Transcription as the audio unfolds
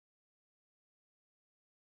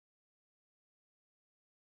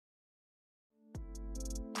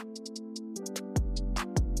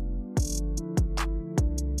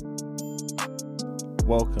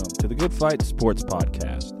welcome to the Good Fight Sports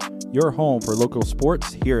Podcast, your home for local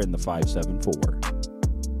sports here in the 574.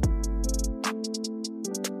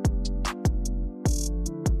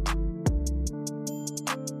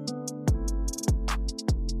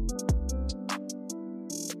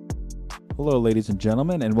 Hello, ladies and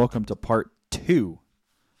gentlemen, and welcome to part 2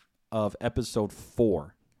 of episode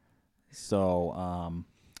 4. So,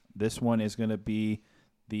 this one is going to be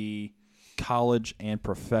the college and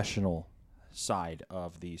professional side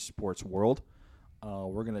of the sports world.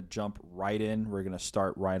 We're going to jump right in. We're going to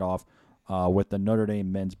start right off with the Notre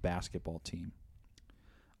Dame men's basketball team.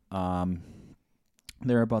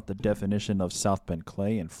 They're about the definition of South Bend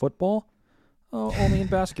Clay in football, only in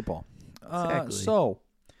basketball. Exactly. So,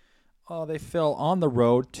 they fell on the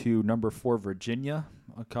road to number 4 Virginia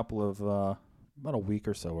about a week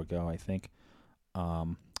or so ago, I think.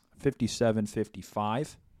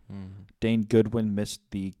 57-55. Dane Goodwin missed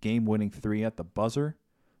the game-winning 3 at the buzzer.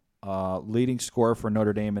 Leading scorer for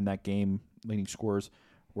Notre Dame in that game, leading scorers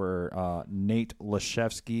were Nate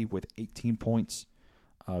Leshevsky with 18 points.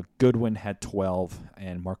 Goodwin had 12,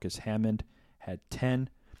 and Marcus Hammond had 10.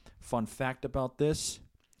 Fun fact about this,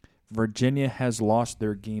 Virginia has lost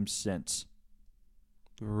their game since.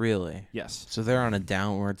 Really? Yes. So they're on a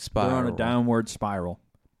downward spiral. They're on a downward spiral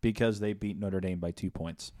because they beat Notre Dame by 2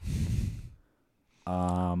 points.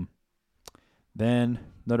 Then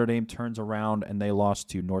Notre Dame turns around and they lost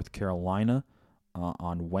to North Carolina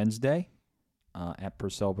on Wednesday at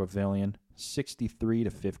Purcell Pavilion,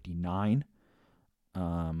 63-59.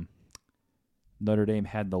 Notre Dame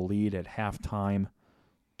had the lead at halftime,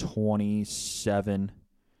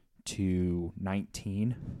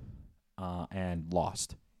 27-19, and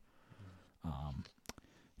lost.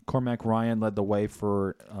 Cormac Ryan led the way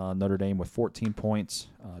for Notre Dame with 14 points.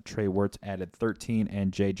 Trey Wirtz added 13,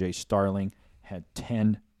 and J.J. Starling had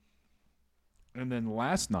 10. And then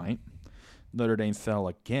last night, Notre Dame fell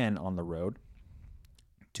again on the road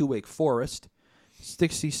to Wake Forest,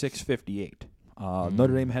 66-58.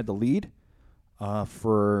 Notre Dame had the lead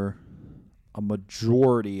for a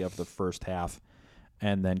majority of the first half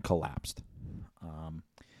and then collapsed.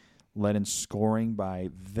 Led in scoring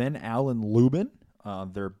by Van Allen Lubin,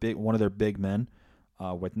 one of their big men,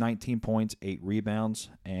 with 19 points, 8 rebounds,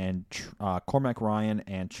 and Cormac Ryan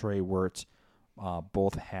and Trey Wirtz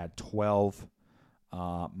both had 12.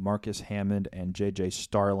 Marcus Hammond and J.J.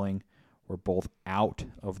 Starling were both out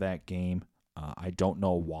of that game. I don't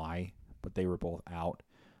know why, but they were both out.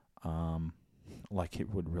 Like it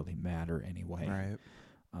would really matter anyway. Right.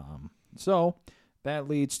 So that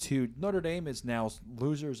leads to Notre Dame is now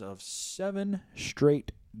losers of 7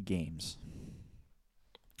 straight games.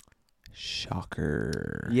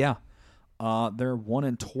 Shocker. Yeah. They're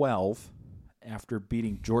 1-12 after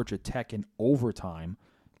beating Georgia Tech in overtime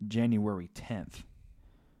January 10th.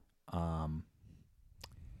 And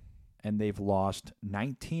they've lost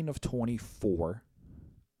 19 of 24.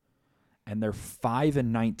 And they're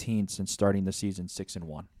 5-19 since starting the season,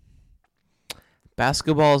 6-1.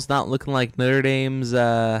 Basketball is not looking like Notre Dame's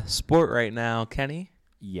sport right now, Kenny.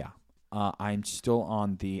 Yeah. I'm still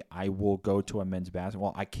on I will go to a men's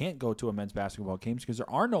basketball. I can't go to a men's basketball games because there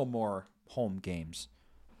are no more home games.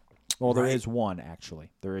 Well, there is one,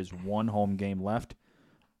 actually. There is one home game left.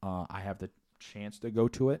 I have the chance to go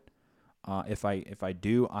to it. If I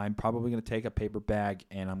do, I'm probably going to take a paper bag,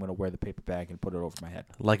 and I'm going to wear the paper bag and put it over my head.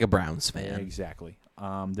 Like a Browns fan. Exactly.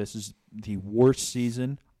 This is the worst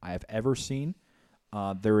season I have ever seen.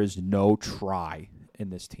 There is no try in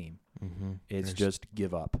this team. Mm-hmm. It's just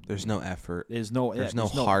give up. There's no effort. There's no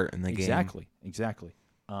heart in the game. Exactly.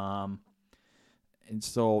 And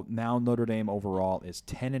so now Notre Dame overall is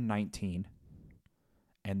 10-19,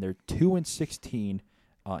 and they're 2-16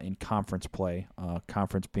 in conference play.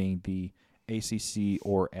 Conference being the ACC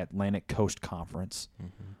or Atlantic Coast Conference.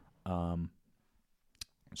 Mm-hmm.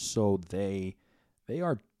 So they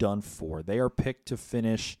are done for. They are picked to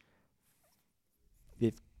finish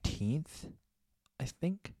 15th, I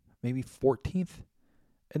think. Maybe 14th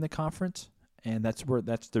in the conference, and that's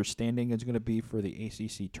their standing is going to be for the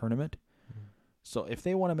ACC tournament. Mm-hmm. So if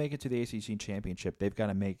they want to make it to the ACC championship, they've got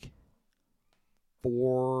to make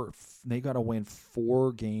win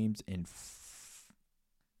 4 games in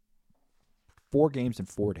 4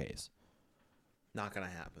 days. Not going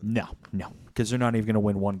to happen. No, because they're not even going to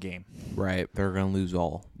win 1 game. Right, they're going to lose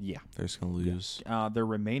all. Yeah. They're just going to lose. Yeah. Their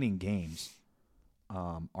remaining games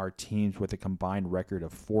are teams with a combined record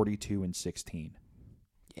of 42-16.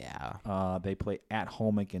 Yeah. They play at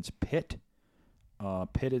home against Pitt.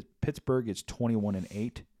 Pittsburgh is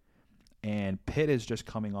 21-8, and Pitt is just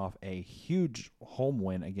coming off a huge home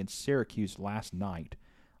win against Syracuse last night,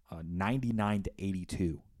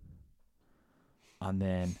 99-82. And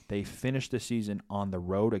then they finished the season on the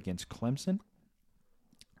road against Clemson.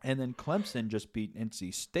 And then Clemson just beat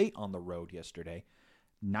NC State on the road yesterday,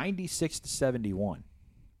 96-71.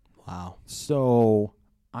 Wow. So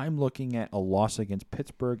I'm looking at a loss against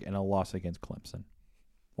Pittsburgh and a loss against Clemson.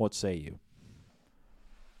 What say you?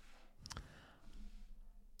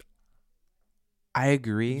 I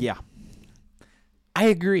agree. Yeah. I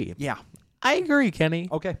agree. Yeah. I agree, Kenny.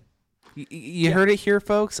 Okay. You heard it here,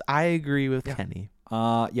 folks. I agree with Kenny.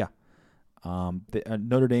 Yeah.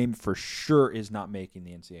 Notre Dame for sure is not making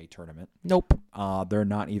the NCAA tournament. Nope. They're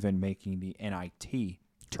not even making the NIT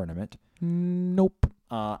tournament. Nope.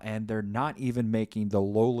 And they're not even making the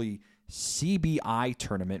lowly CBI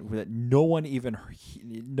tournament that no one even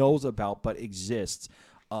knows about but exists.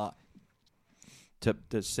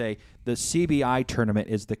 To say the CBI tournament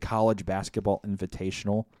is the College Basketball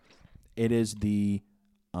Invitational. It is the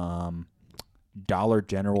Dollar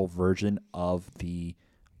General version of the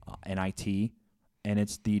NIT, and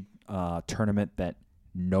it's the tournament that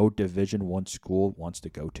no Division I school wants to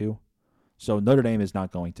go to. So Notre Dame is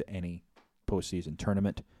not going to any postseason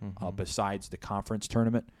tournament besides the conference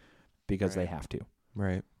tournament because they have to.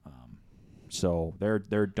 Right. So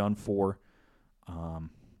they're done for.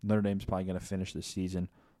 Notre Dame's probably going to finish the season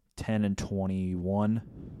 10-21,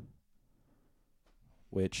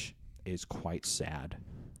 which is quite sad.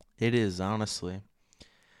 It is, honestly,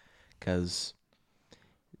 because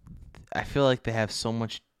I feel like they have so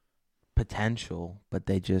much potential, but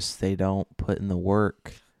they don't put in the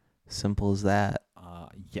work. Simple as that.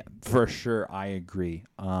 Yeah, for sure, I agree.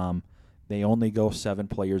 They only go 7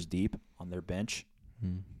 players deep on their bench,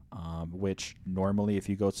 which normally if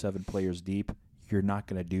you go 7 players deep, you're not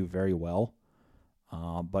going to do very well.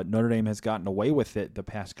 But Notre Dame has gotten away with it the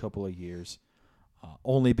past couple of years,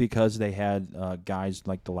 only because they had guys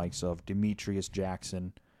like the likes of Demetrius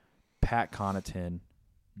Jackson, Pat Connaughton,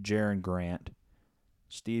 Jaron Grant,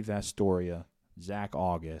 Steve Astoria, Zach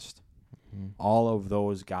August. All of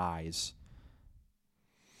those guys,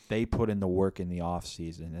 they put in the work in the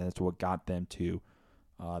offseason, and that's what got them to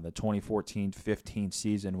the 2014-15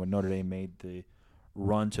 season when Notre Dame made the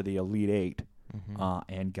run to the Elite Eight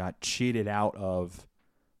and got cheated out of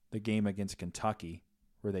the game against Kentucky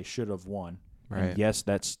where they should have won. Right. And yes,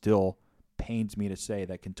 that still pains me to say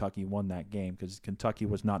that Kentucky won that game because Kentucky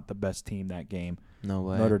was not the best team that game. No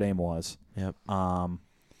way. Notre Dame was. Yep.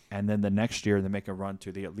 And then the next year they make a run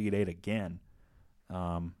to the Elite Eight again.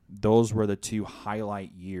 Those were the 2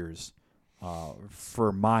 highlight years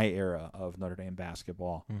for my era of Notre Dame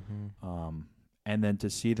basketball. And then to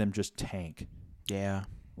see them just tank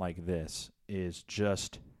like this is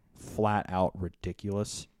just flat out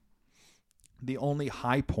ridiculous. The only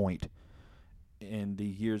high point in the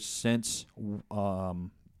years since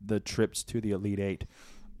the trips to the Elite Eight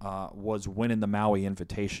was winning the Maui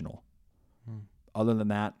Invitational. Other than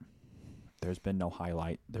that, there's been no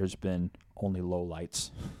highlight. There's been only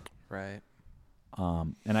lowlights. Right.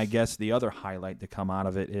 And I guess the other highlight to come out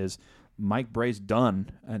of it is Mike Bray's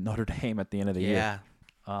done at Notre Dame at the end of the year.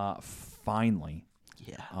 Finally.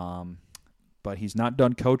 Yeah. But he's not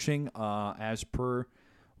done coaching as per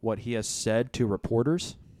what he has said to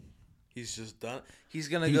reporters. He's just done. He's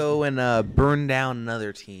going to go and burn down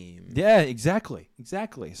another team. Yeah, exactly.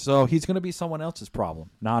 So he's going to be someone else's problem,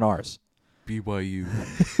 not ours. BYU.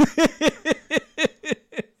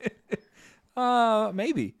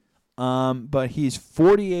 Maybe. But he's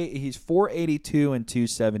 48. He's 482 and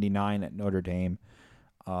 279 at Notre Dame.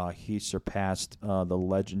 He surpassed the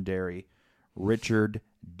legendary Richard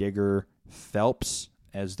Digger Phelps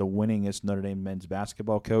as the winningest Notre Dame men's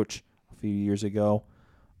basketball coach a few years ago.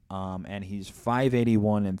 And he's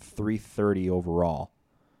 581 and 330 overall.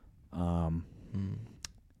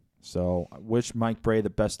 So I wish Mike Bray the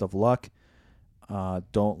best of luck.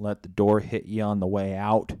 Don't let the door hit you on the way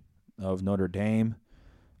out of Notre Dame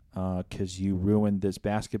because you ruined this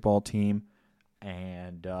basketball team.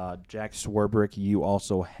 And Jack Swarbrick, you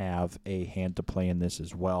also have a hand to play in this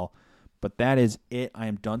as well. But that is it. I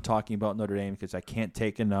am done talking about Notre Dame because I can't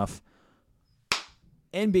take enough.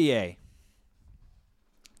 NBA.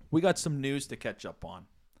 We got some news to catch up on.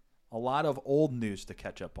 A lot of old news to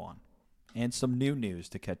catch up on. And some new news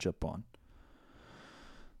to catch up on.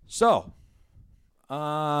 So,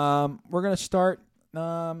 we're going to start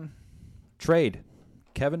trade.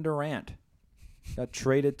 Kevin Durant got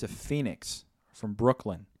traded to Phoenix from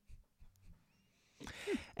Brooklyn.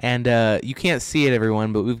 And you can't see it,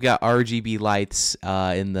 everyone, but we've got RGB lights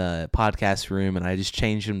in the podcast room, and I just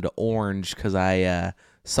changed them to orange because I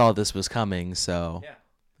saw this was coming. So,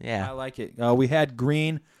 yeah. I like it. We had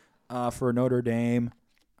green for Notre Dame.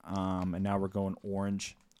 and now we're going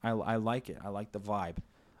orange. I like it. I like the vibe.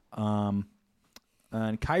 And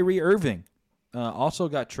Kyrie Irving also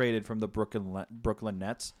got traded from the Brooklyn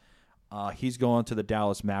Nets. He's going to the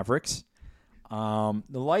Dallas Mavericks. The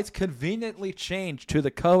lights conveniently changed to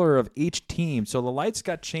the color of each team. So the lights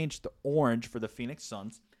got changed to orange for the Phoenix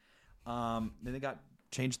Suns. Then they got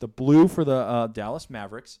changed to blue for the Dallas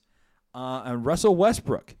Mavericks. And Russell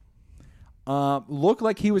Westbrook looked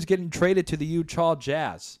like he was getting traded to the Utah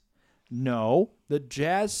Jazz. No, the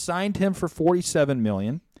Jazz signed him for $47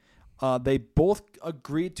 million. They both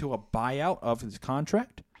agreed to a buyout of his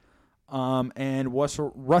contract. And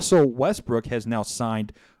Russell Westbrook has now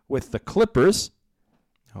signed with the Clippers.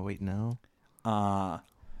 Oh, wait, no.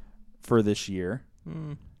 For this year.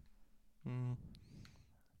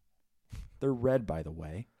 They're red, by the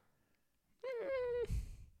way.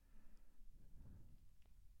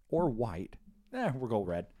 Or white. We'll go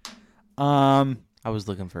red. I was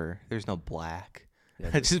looking for. There's no black. Yeah,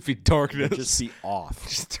 It'd just be darkness. just be off.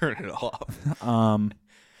 Just turn it off.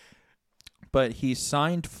 But he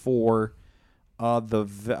signed for the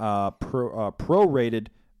prorated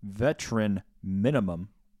veteran minimum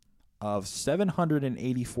of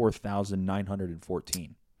 $784,914.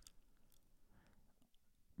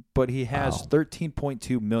 But he has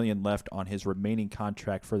 $13.2 million left on his remaining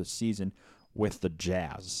contract for the season with the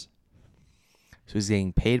Jazz. So he's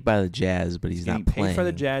getting paid by the Jazz, but he's not playing. Paid for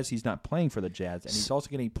the Jazz. He's not playing for the Jazz, and he's also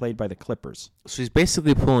getting played by the Clippers. So he's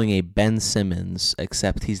basically pulling a Ben Simmons,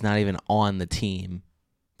 except he's not even on the team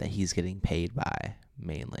that he's getting paid by,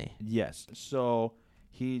 mainly. Yes. So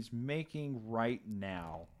he's making right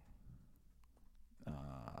now,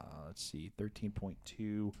 let's see,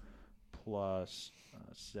 13.2 plus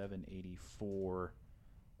 784.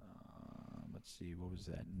 Let's see, what was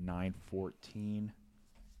that? 914.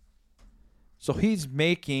 So he's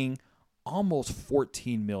making almost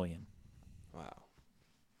 $14 million. Wow.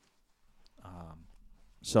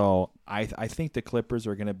 So I think the Clippers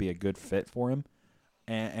are going to be a good fit for him,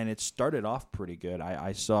 and it started off pretty good.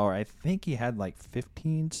 I think he had like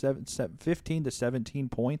 15 to 17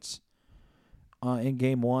 points in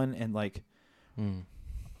game one, and like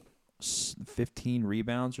 15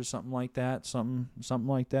 rebounds or something like that. Something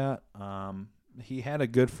like that. He had a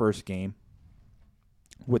good first game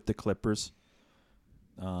with the Clippers.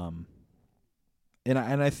 And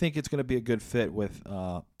I think it's going to be a good fit with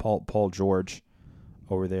Paul George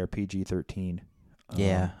over there, PG-13.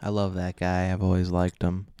 Yeah, I love that guy. I've always liked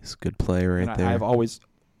him. He's a good player right there. I've always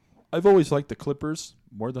liked the Clippers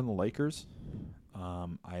more than the Lakers.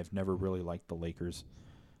 I have never really liked the Lakers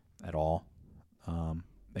at all,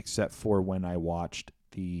 except for when I watched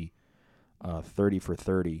the 30 for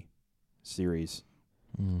 30 series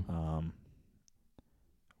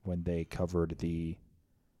when they covered the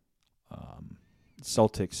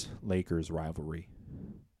Celtics-Lakers rivalry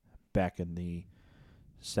back in the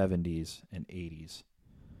 70s and 80s.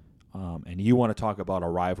 And you want to talk about a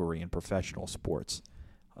rivalry in professional sports.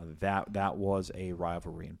 That was a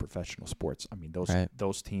rivalry in professional sports. I mean,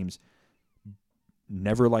 those teams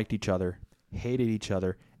never liked each other, hated each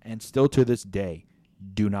other, and still to this day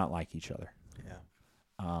do not like each other.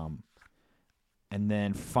 Yeah. And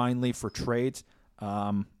then finally for trades,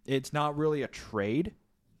 it's not really a trade,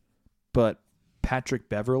 but Patrick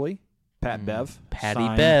Beverley, Patty Bev,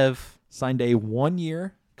 signed a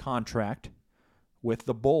 1-year contract with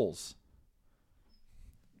the Bulls.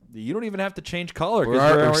 You don't even have to change color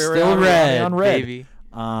because we're still red, on red. baby.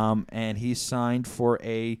 And he signed for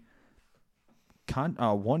a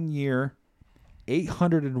 1-year,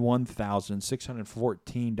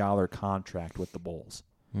 $801,614 contract with the Bulls.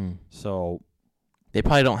 So they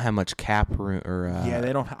probably don't have much cap room,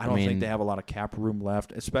 they don't. I don't think they have a lot of cap room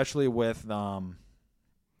left, especially with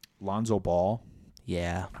Lonzo Ball.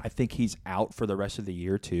 Yeah, I think he's out for the rest of the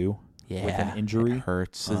year too. Yeah, with an injury. It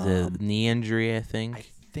hurts. The knee injury, I think. I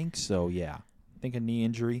think so. Yeah, I think a knee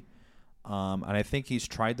injury. And I think he's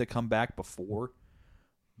tried to come back before,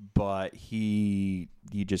 but he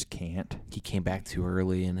just can't. He came back too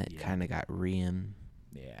early, and it kind of got re-in.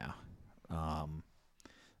 Yeah.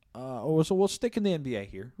 So we'll stick in the NBA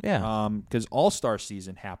here. Yeah. Because All-Star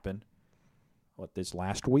season happened, this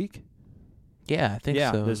last week? Yeah, I think so.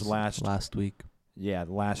 Yeah, this last week. Yeah,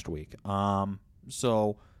 last week.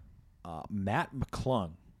 So Mac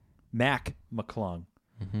McClung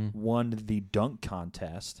won the dunk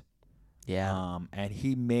contest. Yeah. And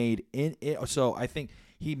he made so I think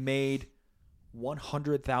he made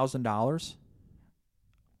 $100,000.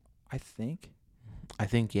 I think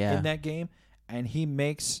yeah. in that game, and he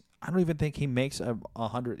makes. I don't even think he makes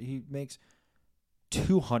 100. He makes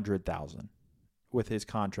 $200,000 with his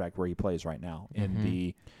contract where he plays right now in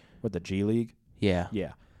the G League. Yeah.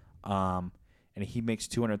 Yeah. And he makes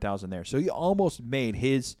 $200,000 there. So he almost made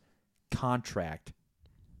his contract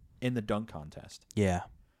in the dunk contest. Yeah.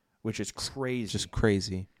 Which is crazy. Just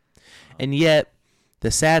crazy. And yet,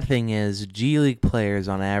 the sad thing is, G League players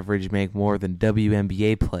on average make more than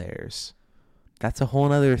WNBA players. That's a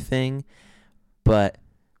whole other thing. But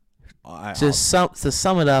to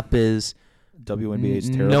sum it up is, WNBA is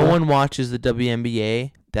terrible. No one watches the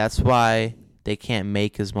WNBA. That's why they can't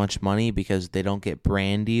make as much money, because they don't get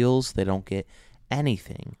brand deals. They don't get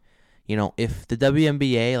anything. You know, if the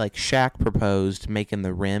WNBA, like Shaq proposed making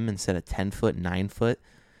the rim instead of 10 foot, 9 foot,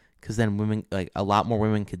 because then women, like a lot more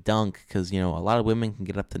women could dunk, because, you know, a lot of women can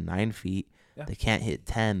get up to 9 feet. Yeah. They can't hit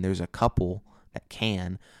 10. There's a couple that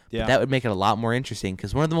can. Yeah. But that would make it a lot more interesting,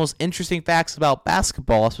 because one of the most interesting facts about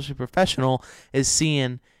basketball, especially professional, is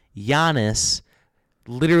seeing Giannis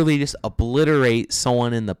literally just obliterate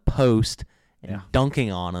someone in the post and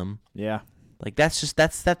dunking on him. Yeah. Like, that's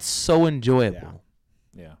so enjoyable.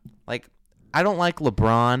 Yeah. Like, I don't like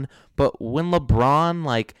LeBron, but when LeBron,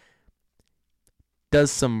 like,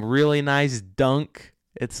 does some really nice dunk,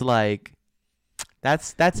 it's like,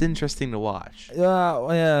 that's interesting to watch.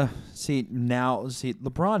 Yeah. See,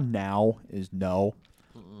 LeBron now is no.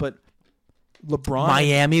 But LeBron.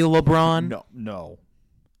 Miami LeBron? No.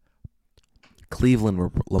 Cleveland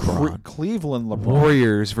LeBron. Cleveland LeBron.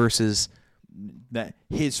 Warriors versus that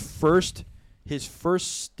his first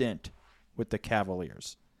stint with the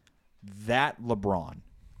Cavaliers. That LeBron,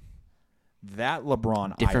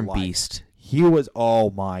 different I liked. beast. He was, oh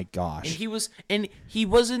my gosh. And he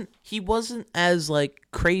wasn't as like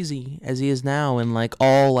crazy as he is now, and like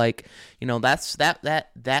all like, you know, that's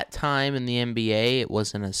that time in the NBA, it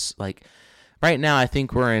wasn't as like, right now I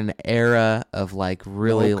think we're in an era of like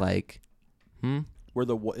really like where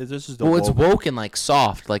this is the it's woke and like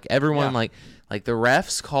soft, like everyone like the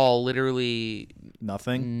refs call literally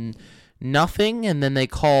nothing, and then they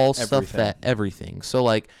call stuff that everything. So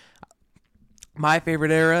like, my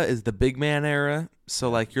favorite era is the big man era. So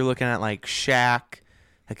like, you're looking at like Shaq,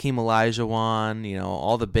 Hakeem Olajuwon, you know,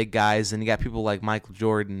 all the big guys, and you got people like Michael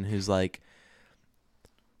Jordan, who's like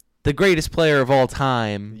the greatest player of all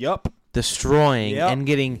time. Yep. Destroying and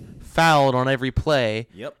getting fouled on every play.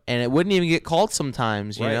 Yep. And it wouldn't even get called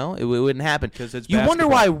sometimes, you know? It wouldn't happen. Because it's you basketball.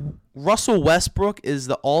 wonder why Russell Westbrook is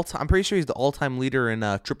the all-time, I'm pretty sure he's the all-time leader in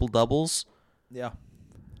triple doubles. Yeah.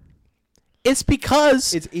 It's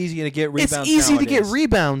because it's easy to get rebounds. It's easy nowadays. to get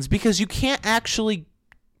rebounds because you can't actually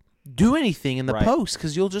do anything in the post,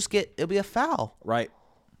 because you'll just it'll be a foul. Right.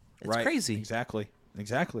 It's crazy. Exactly.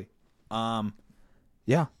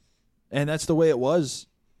 Yeah. And that's the way it was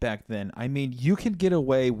back then. I mean, you can get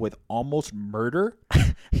away with almost murder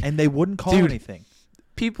and they wouldn't call anything.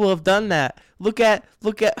 People have done that. Look at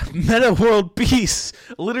Meta World Peace.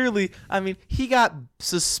 Literally, I mean, he got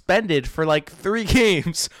suspended for like 3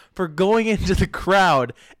 games for going into the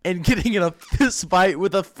crowd and getting in a fist fight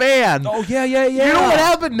with a fan. Oh, yeah. You know what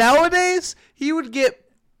happened nowadays? He would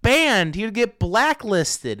get banned. He would get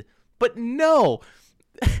blacklisted. But no.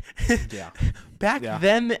 Back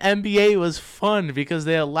then, the NBA was fun because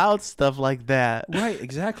they allowed stuff like that. Right,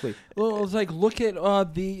 exactly. Well, it's like, look at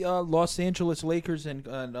the Los Angeles Lakers and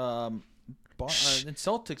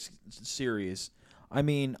Celtics series. I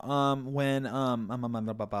mean, when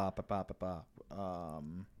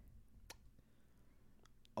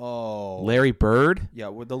Larry Bird? Yeah,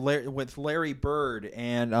 with Larry Bird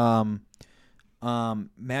and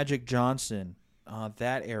Magic Johnson,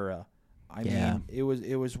 that era. I mean, it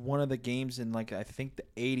was one of the games in, like, I think the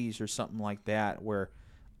 80s or something like that, where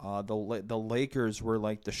the Lakers were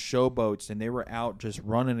like the showboats, and they were out just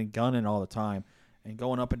running and gunning all the time and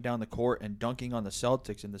going up and down the court and dunking on the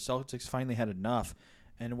Celtics, and the Celtics finally had enough.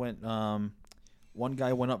 And when one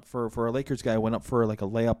guy went up for a Lakers guy went up for like a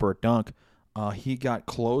layup or a dunk, he got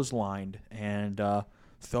clotheslined and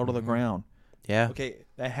fell to the ground. Yeah. Okay,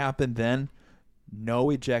 that happened then.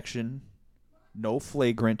 No ejection, no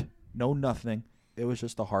flagrant. No nothing. It was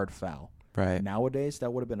just a hard foul. Right. Nowadays,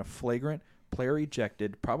 that would have been a flagrant, player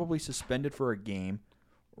ejected, probably suspended for a game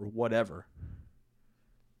or whatever.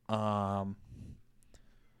 Oh,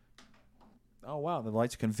 wow. The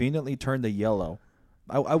lights conveniently turned to yellow.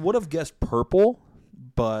 I would have guessed purple,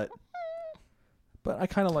 but I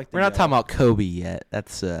kind of like the We're not talking about Kobe yet.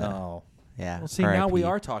 That's No. Yeah. Well, see, now we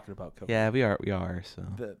are talking about Kobe. Yeah, we are. So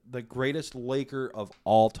The greatest Laker of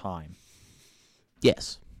all time.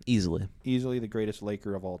 Yes. Easily the greatest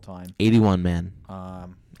Laker of all time. 81, man.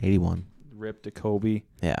 81. Rip to Kobe.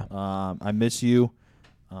 Yeah. I miss you.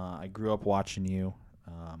 I grew up watching you.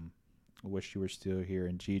 I wish you were still here.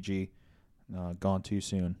 And Gigi, gone too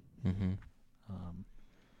soon. Mm-hmm.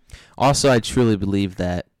 Also, I truly believe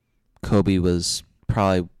that Kobe was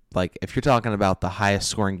probably, like, if you're talking about the highest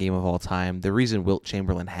scoring game of all time, the reason Wilt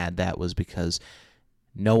Chamberlain had that was because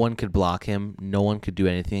no one could block him. No one could do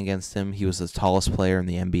anything against him. He was the tallest player in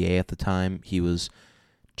the NBA at the time. He was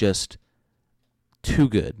just too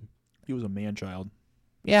good. He was a man-child.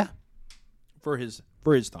 Yeah. For his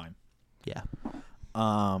time. Yeah.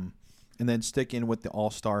 And then sticking with the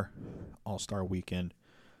All-Star weekend,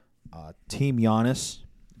 Team Giannis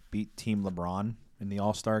beat Team LeBron in the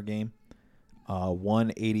All-Star game,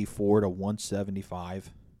 184 to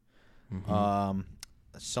 175. Mm-hmm.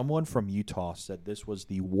 Someone from Utah said this was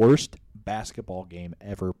the worst basketball game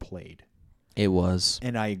ever played. It was.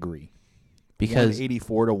 And I agree. Because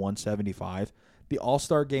 184 to 175. The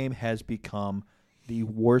All-Star game has become the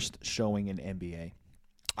worst showing in NBA.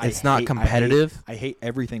 It's not competitive. I hate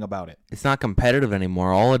everything about it. It's not competitive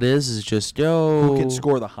anymore. All it is just, who can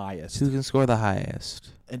score the highest. Who can score the highest.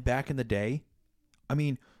 And back in the day, I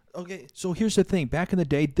mean, okay, so here's the thing. Back in the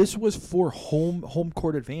day, this was for home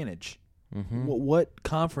court advantage. Mm-hmm. What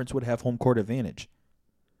conference would have home court advantage?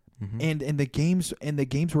 Mm-hmm. And the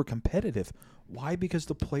games were competitive. Why? Because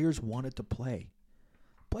the players wanted to play.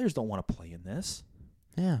 Players don't want to play in this.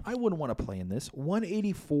 Yeah. I wouldn't want to play in this.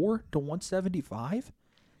 184 to 175?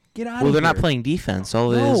 Get out of here. Well, they're not playing defense.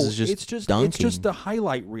 All it is just dunking. It's just a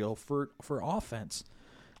highlight reel for offense.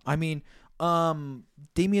 I mean,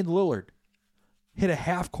 Damian Lillard hit a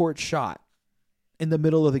half-court shot in the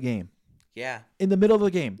middle of the game. Yeah. In the middle of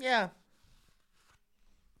the game. Yeah.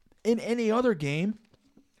 In any other game,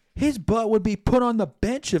 his butt would be put on the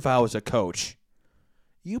bench if I was a coach.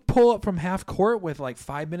 You pull up from half court with like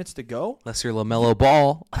 5 minutes to go. Unless you're LaMelo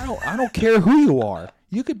Ball. I don't care who you are.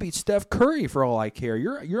 You could be Steph Curry for all I care.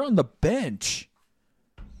 You're on the bench.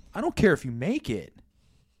 I don't care if you make it.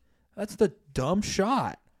 That's the dumb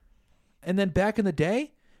shot. And then back in the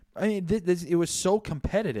day, I mean, it was so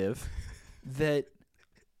competitive that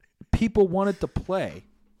people wanted to play.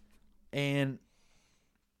 And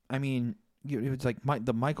I mean, it was like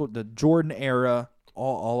the Jordan era,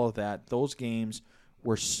 all of that. Those games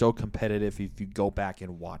were so competitive if you go back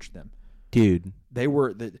and watch them. Dude, they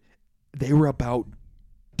were about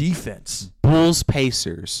defense. Bulls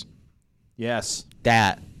Pacers. Yes.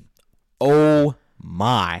 That. Oh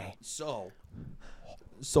my. So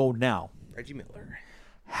now, Reggie Miller.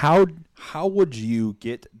 How would you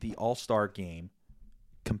get the All-Star game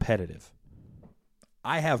competitive?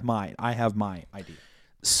 I have my idea.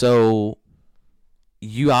 So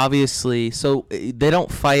you obviously they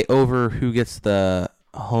don't fight over who gets the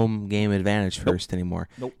home game advantage first anymore.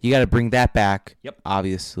 Nope. You got to bring that back. Yep.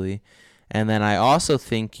 Obviously. And then I also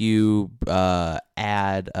think you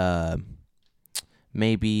add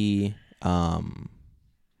maybe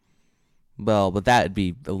but that would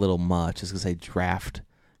be a little much. I was going to say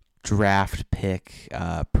draft pick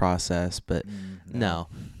process, but no.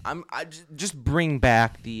 I just bring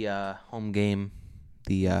back the home game,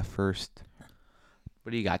 the first.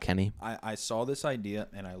 What do you got, Kenny? I saw this idea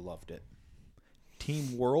and I loved it.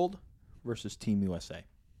 Team World versus Team USA.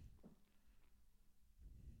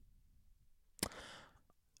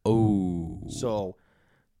 Oh. So,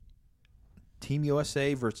 Team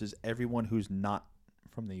USA versus everyone who's not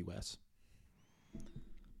from the U.S.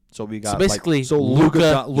 So we got basically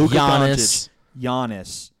Luka Giannis,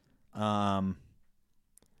 Giannis,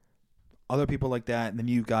 other people like that, and then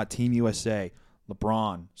you got Team USA,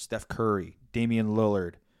 LeBron, Steph Curry, Damian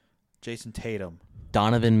Lillard, Jason Tatum,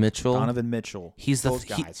 Donovan Mitchell. He's those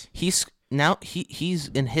guys. He's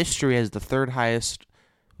in history as the third highest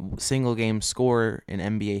single game scorer in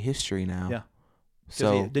NBA history now. Yeah.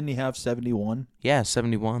 So didn't he have 71? Yeah,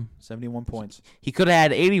 71. 71 points. He could have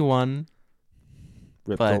had 81.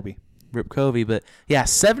 Rip Kobe, but yeah,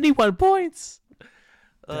 71 points.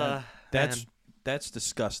 That's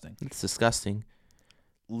disgusting. It's disgusting.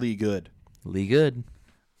 Lee good.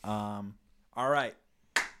 All right.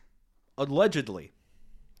 Allegedly,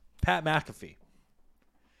 Pat McAfee.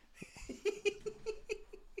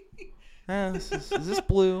 Is this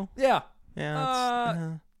blue? Yeah.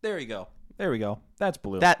 Yeah. There you go. There we go. That's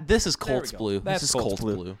blue. This is Colts blue. That's this is Colts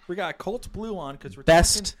blue. We got Colts blue on because we're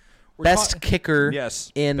best kicker.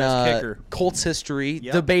 Yes. In best kicker. Colts history.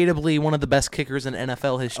 Yep. Debatably one of the best kickers in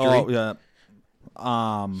NFL history. Oh yeah.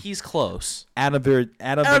 He's close. Adam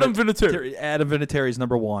Vinatieri. Adam Vinatieri is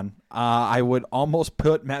number 1. I would almost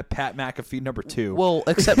put Pat McAfee number 2. Well,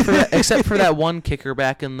 except for that one kicker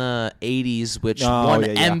back in the 80s, which won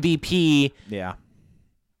MVP. Yeah.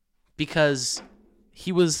 Because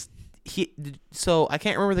so I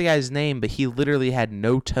can't remember the guy's name, but he literally had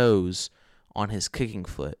no toes on his kicking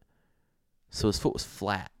foot. so his foot was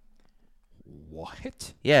flat.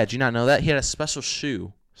 What? Yeah, did you not know that? He had a special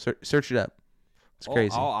shoe. Search it up. It's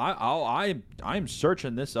crazy. I'm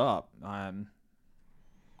searching this up.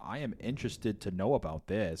 I am interested to know about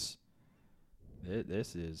this.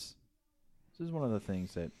 This is one of the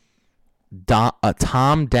things that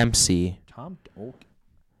Tom Dempsey. Oh,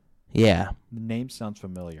 Yeah. the name sounds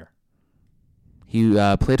familiar. He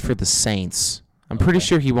played for the Saints. I'm pretty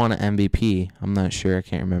sure he won an MVP. I'm not sure. I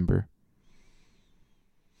can't remember.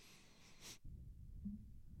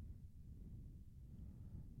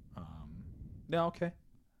 Yeah, okay.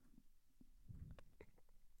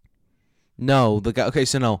 No, the guy. Okay,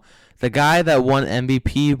 so no, the guy that won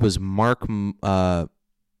MVP was Mark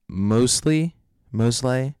Mosley.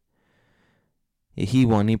 He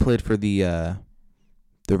won. He played for the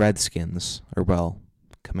Redskins, or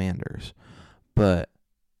Commanders. But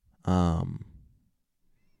no,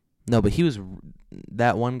 but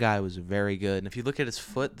that one guy was very good. And if you look at his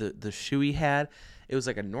foot, the shoe he had, it was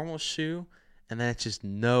like a normal shoe, and then it's just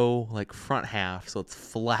no front half, so it's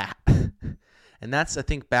flat. And that's, I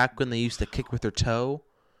think, back when they used to kick with their toe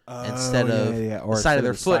instead of or the side of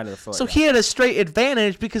their foot. So he had a straight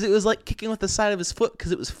advantage because it was like kicking with the side of his foot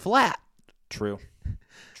because it was flat. True.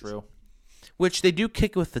 Which they do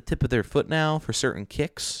kick with the tip of their foot now for certain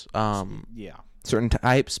kicks. Certain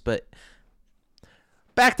types, but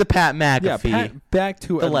back to Pat McAfee. Yeah, back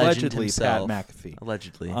to the allegedly himself. Pat McAfee.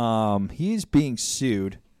 Allegedly. He's being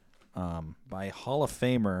sued by Hall of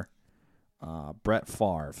Famer Brett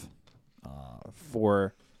Favre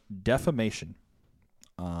for defamation.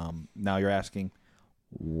 Now you're asking,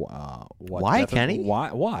 why, Kenny?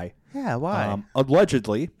 Why? Yeah, why?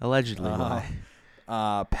 Allegedly. Why?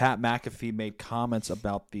 Pat McAfee made comments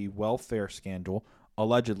about the welfare scandal,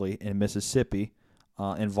 allegedly, in Mississippi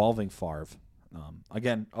involving Favre.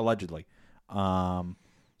 Again, allegedly. Favre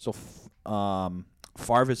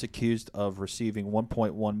is accused of receiving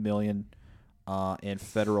 $1.1 million in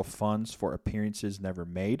federal funds for appearances never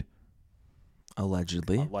made.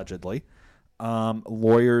 Allegedly.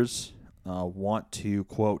 Lawyers want to,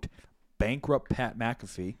 quote, bankrupt Pat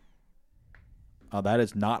McAfee. That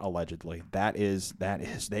is not allegedly. That's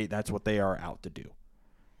what they are out to do.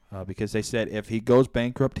 Because they said if he goes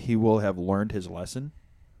bankrupt, he will have learned his lesson.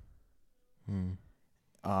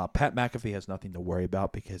 Pat McAfee has nothing to worry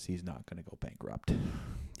about because he's not going to go bankrupt.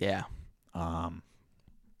 Yeah.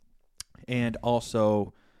 And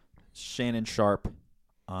also, Shannon Sharp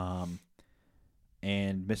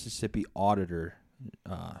and Mississippi auditor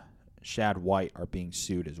Shad White are being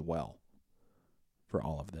sued as well for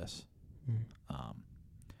all of this.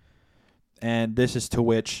 And this is to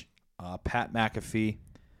which Pat McAfee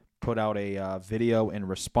put out a video in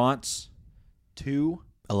response to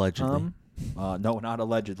Allegedly. no, not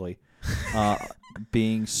allegedly.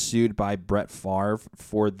 Being sued by Brett Favre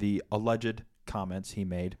for the alleged comments he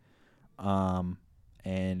made. And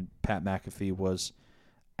Pat McAfee was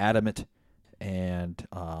adamant and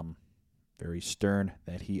very stern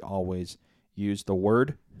that he always used the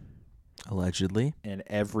word allegedly in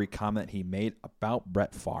every comment he made about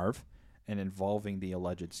Brett Favre and involving the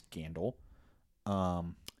alleged scandal.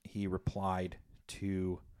 He replied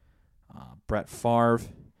to Brett Favre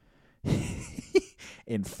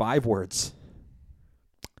in 5 words.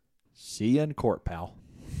 See you in court, pal.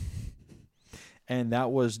 And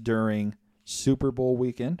that was during Super Bowl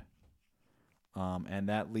weekend. And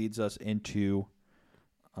that leads us into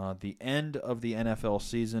the end of the NFL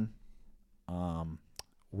season. The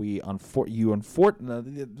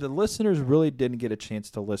listeners really didn't get a chance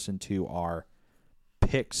to listen to our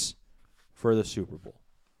picks for the Super Bowl.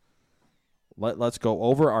 Let's go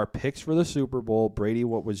over our picks for the Super Bowl. Brady,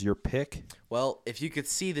 what was your pick? Well, if you could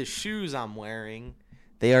see the shoes I'm wearing,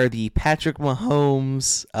 they are the Patrick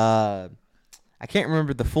Mahomes. I can't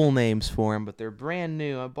remember the full names for them, but they're brand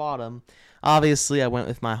new. I bought them. Obviously, I went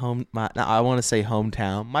with my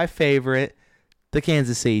hometown. My favorite, the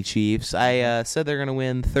Kansas City Chiefs. I said they're gonna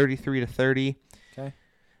win 33-30. Okay.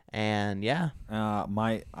 And yeah,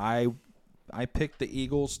 I picked the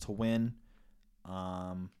Eagles to win,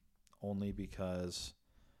 only because,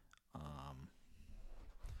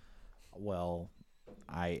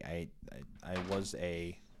 I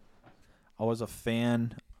was a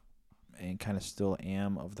fan and kind of still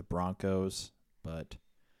am of the Broncos, but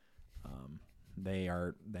they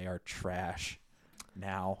are trash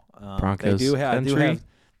now. Broncos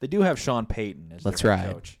they do have Sean Payton as their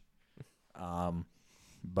head coach.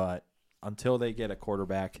 But until they get a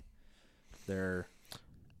quarterback, they're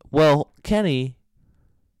Kenny,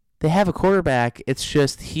 they have a quarterback. It's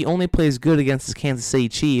just he only plays good against the Kansas City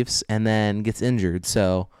Chiefs and then gets injured.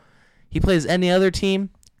 So he plays any other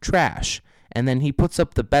team, trash. and then he puts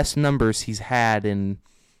up the best numbers he's had in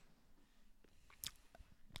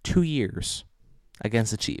 2 years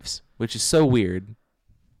against the Chiefs, which is so weird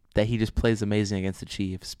that he just plays amazing against the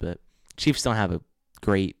Chiefs. But Chiefs don't have a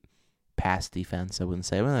great pass defense, I wouldn't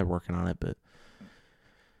say. Well, they're working on it, but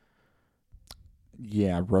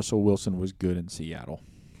Yeah, Russell Wilson was good in Seattle.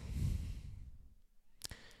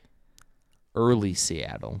 early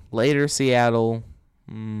Seattle. Later Seattle,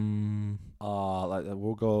 We'll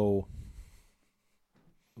go.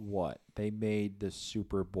 What they made the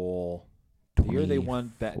Super Bowl the year they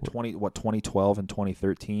won that 2012 and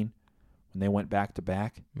 2013 when they went back to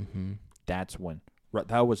back. Mm-hmm. That's when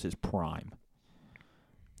that was his prime.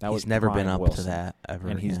 He's never been up to that ever,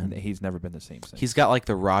 and again. he's never been the same since. He's got like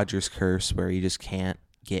the Rodgers curse where he just can't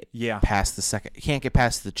get past the second. He can't get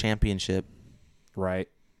past the championship. Right.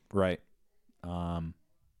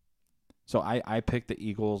 So I picked the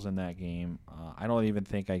Eagles in that game. I don't even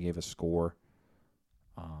think I gave a score,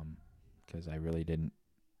 because I really didn't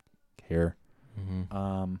care.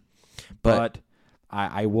 Mm-hmm. But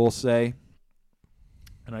I will say,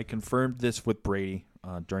 and I confirmed this with Brady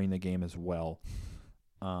during the game as well.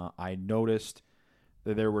 I noticed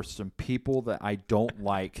that there were some people that I don't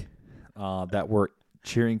like that were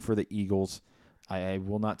cheering for the Eagles. I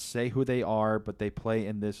will not say who they are, but they play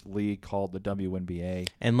in this league called the WNBA.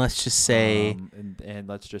 And let's just say, and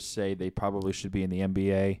let's just say they probably should be in the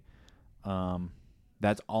NBA.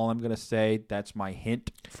 That's all I'm gonna say. That's my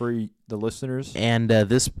hint for the listeners. And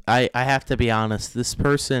I have to be honest. This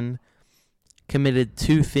person committed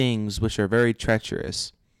 2 things which are very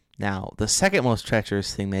treacherous. Now, the second most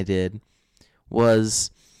treacherous thing they did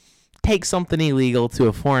was take something illegal to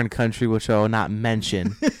a foreign country, which I will not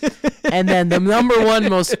mention. And then the number one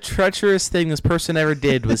most treacherous thing this person ever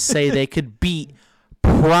did was say they could beat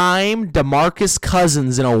prime DeMarcus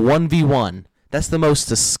Cousins in a 1v1. That's the most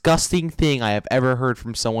disgusting thing I have ever heard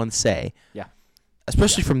from someone say. Yeah.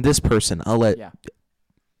 Especially from this person.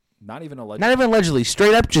 Not even allegedly. Not even allegedly.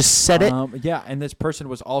 Straight up just said it. Yeah, and this person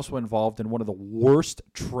was also involved in one of the worst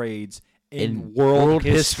trades in world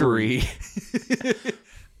history.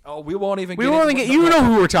 We won't even get you know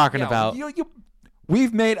who we're talking about.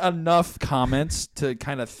 We've made enough comments to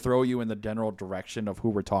kind of throw you in the general direction of who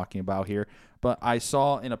we're talking about here. But I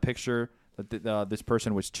saw in a picture that this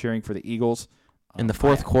person was cheering for the Eagles. In the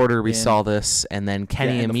fourth quarter, we saw this, and then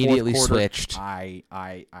Kenny immediately switched. I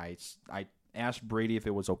asked Brady if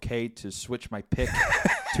it was okay to switch my pick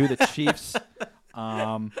to the Chiefs.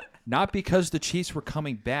 Not because the Chiefs were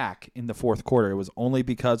coming back in the fourth quarter. It was only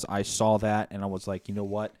because I saw that, and I was like, you know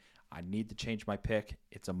what? I need to change my pick.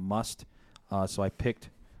 It's a must. So I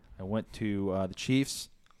went to the Chiefs,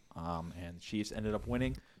 and the Chiefs ended up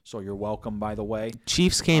winning. So you're welcome, by the way.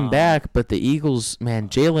 Chiefs came back, but the Eagles, man,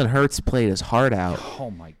 Jalen Hurts played his heart out. Oh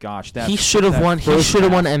my gosh, he should have won. He should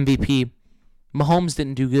have won MVP. Mahomes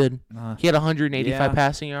didn't do good. He had 185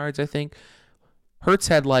 passing yards, I think. Hurts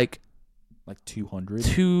had like 200,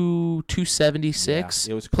 276.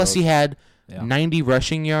 Yeah, it was plus close. He had 90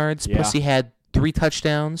 rushing yards. Yeah. Plus he had 3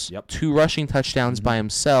 touchdowns. Yep. 2 rushing touchdowns by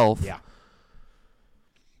himself. Yeah.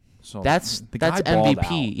 So that's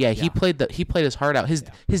MVP. Yeah, he played his heart out.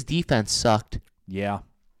 His defense sucked. Yeah.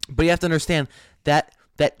 But you have to understand that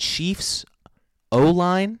Chiefs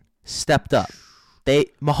O-line stepped up.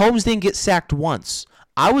 Mahomes didn't get sacked once.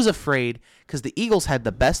 I was afraid because the Eagles had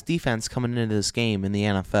the best defense coming into this game in the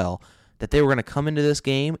NFL that they were going to come into this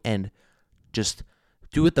game and just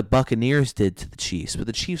do what the Buccaneers did to the Chiefs. But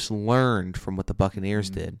the Chiefs learned from what the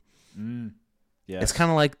Buccaneers did. Yes. It's kind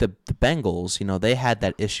of like the Bengals. You know, they had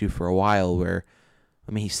that issue for a while where,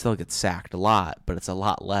 I mean, he still gets sacked a lot, but it's a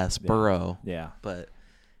lot less. Burrow. Yeah. But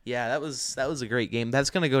yeah, that was a great game. That's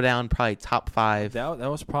going to go down probably top 5. That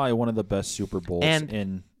was probably one of the best Super Bowls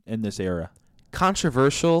in this era.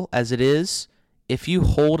 Controversial as it is, if you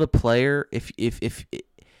hold a player, if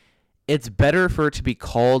it's better for it to be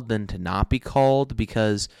called than to not be called,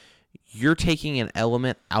 because you're taking an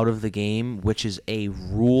element out of the game, which is a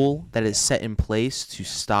rule that is set in place to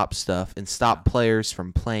stop stuff and stop players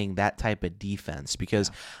from playing that type of defense.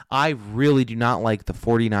 Because I really do not like the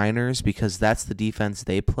 49ers because that's the defense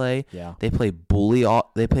they play. Yeah. They play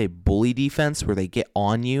bully defense where they get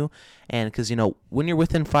on you. And because, you know, when you're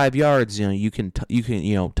within 5 yards, you know, you can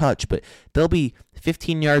touch, but they'll be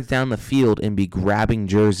 15 yards down the field and be grabbing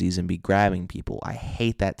jerseys and be grabbing people. I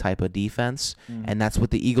hate that type of defense. And that's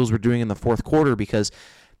what the Eagles were doing in the fourth quarter because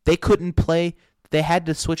they couldn't play. They had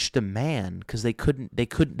to switch to man because they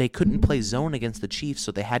couldn't play zone against the Chiefs,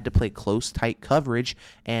 so they had to play close, tight coverage.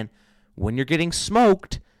 And when you're getting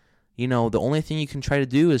smoked, you know, the only thing you can try to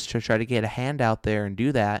do is to try to get a hand out there and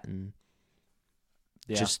do that and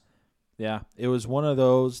just Yeah, it was one of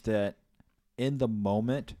those that in the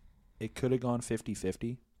moment it could have gone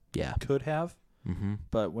 50-50. Yeah. Could have. Mm-hmm.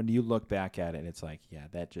 But when you look back at it, it's like, yeah,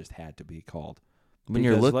 that just had to be called. When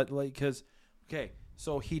you're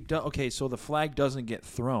so the flag doesn't get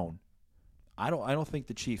thrown. I don't think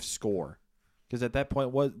the Chiefs score, because at that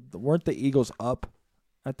point weren't the Eagles up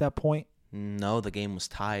at that point? No, the game was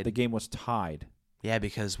tied. The game was tied. Yeah,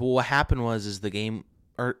 because what happened was the game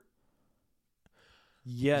or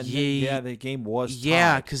the game was tied.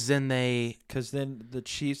 Yeah, because then the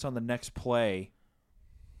Chiefs on the next play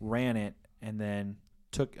ran it and then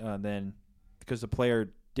took because the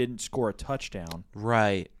player didn't score a touchdown.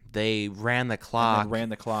 Right. They ran the clock.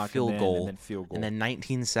 Field goal. And then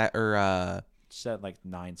 19 set set like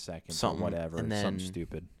 9 seconds something, or whatever. and then, something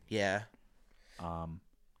stupid. Yeah.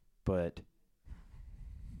 But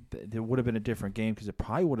there would have been a different game because it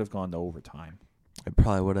probably would have gone to overtime. It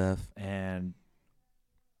probably would have. And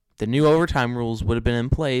the new overtime rules would have been in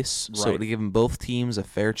place, so it Right. would have given both teams a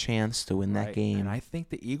fair chance to win that right. game. And I think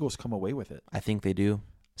the Eagles come away with it. I think they do.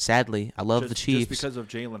 Sadly, I love the Chiefs. Just because of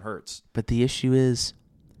Jalen Hurts. But the issue is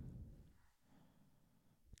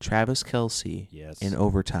Travis Kelce in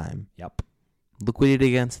overtime. Yep. Look what he did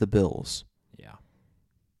against the Bills. Yeah.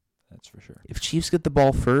 That's for sure. If Chiefs get the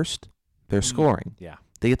ball first, they're scoring. Yeah.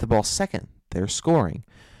 They get the ball second, they're scoring.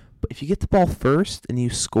 But if you get the ball first and you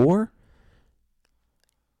score,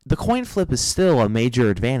 the coin flip is still a major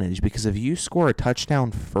advantage, because if you score a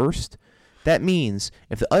touchdown first, that means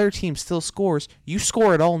if the other team still scores, you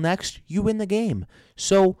score it all next, you win the game.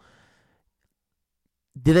 So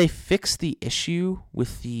did they fix the issue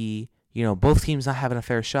with both teams not having a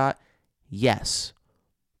fair shot? Yes.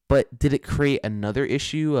 But did it create another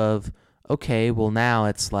issue of, okay, well now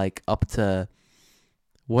it's like up to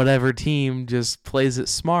whatever team just plays it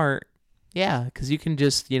smart? Yeah, because you can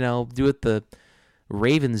just, do what the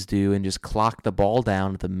Ravens do and just clock the ball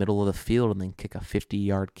down at the middle of the field and then kick a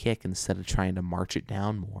 50-yard kick instead of trying to march it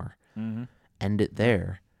down more. Mm-hmm. End it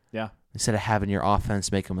there. Yeah. Instead of having your offense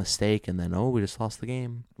make a mistake and then, we just lost the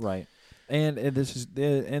game. Right. And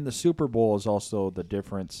the Super Bowl is also the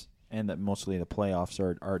difference, and that mostly the playoffs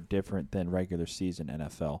are different than regular season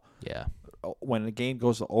NFL. Yeah. When a game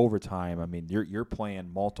goes to overtime, I mean, you're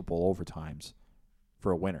playing multiple overtimes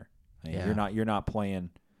for a winner. I mean, you're not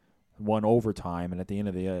playing one overtime, and at the end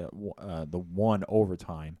of the one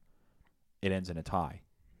overtime, it ends in a tie.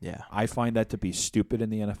 Yeah. I find that to be stupid in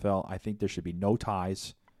the NFL. I think there should be no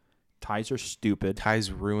ties. Ties are stupid.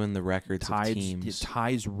 Ties ruin the records of teams.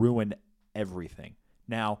 Ties ruin everything.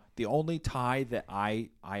 Now, the only tie that I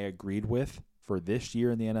agreed with for this year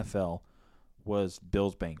in the NFL was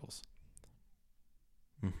Bills-Bengals.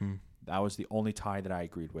 Mm-hmm. That was the only tie that I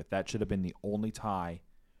agreed with. That should have been the only tie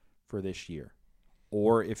for this year.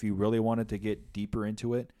 Or if you really wanted to get deeper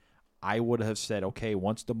into it, I would have said, okay,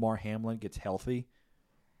 once DeMar Hamlin gets healthy,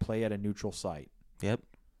 play at a neutral site. Yep.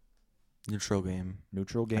 Neutral game.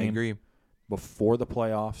 I agree. Before the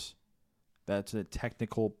playoffs. That's a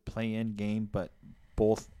technical play-in game, but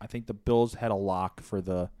I think the Bills had a lock for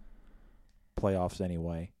the playoffs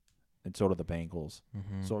anyway, and so did the Bengals.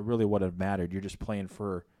 Mm-hmm. So it really would have mattered. You're just playing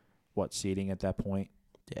for, seeding at that point?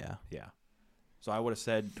 Yeah. Yeah. So I would have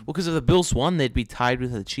said... Well, because if the Bills won, they'd be tied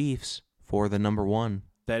with the Chiefs for the number one.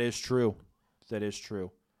 That is true. But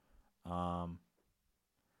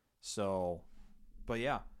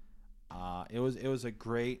yeah, it was a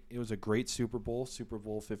great Super Bowl, Super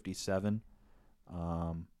Bowl 57,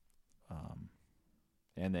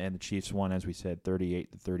 and the Chiefs won, as we said,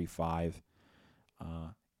 38-35.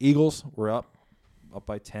 Eagles were up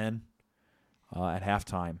by 10 at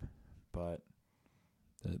halftime, but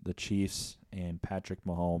the Chiefs and Patrick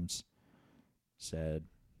Mahomes said,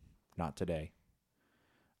 "Not today,"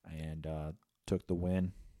 and took the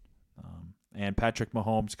win. And Patrick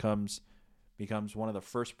Mahomes becomes one of the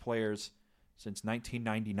first players since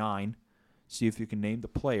 1999. See if you can name the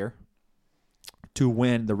player to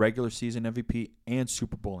win the regular season MVP and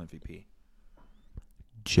Super Bowl MVP.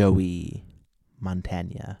 Joey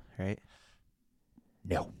Montana, right?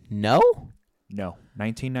 No.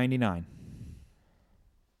 1999.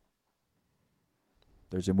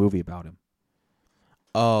 There's a movie about him.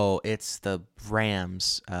 Oh, it's the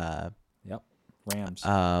Rams. Yep, Rams.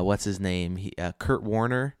 What's his name? Kurt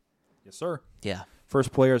Warner. Yes, sir. Yeah.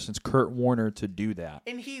 First player since Kurt Warner to do that.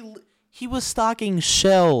 And he was stocking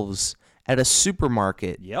shelves at a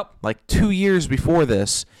supermarket. Yep. Like 2 years before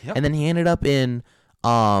this. Yep. And then he ended up in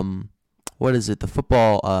what is it? The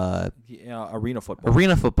football arena football.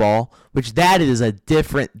 Arena football, which that is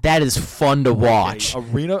fun to watch.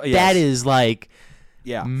 Okay, arena, yes. That is like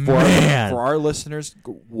for man. For our listeners,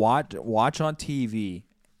 watch on TV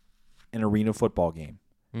an arena football game.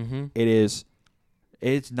 Mm-hmm.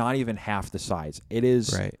 It's not even half the size. It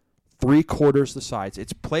is Right. 3/4 the size.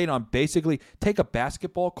 It's played on basically take a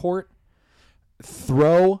basketball court,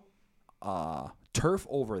 throw turf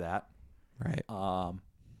over that, Right.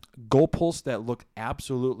 goalposts that look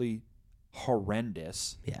absolutely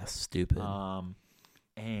horrendous. Yeah, stupid.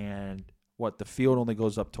 And the field only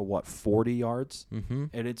goes up to 40 yards, Mm-hmm.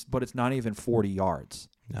 and it's not even 40 yards.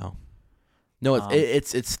 No,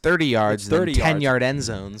 it's 30 yards, it's 30 and 10 yards yard end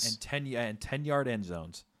zones. and 10-yard end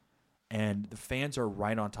zones, and the fans are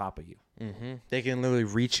right on top of you. Mm-hmm. They can literally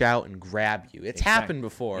reach out and grab you. It's happened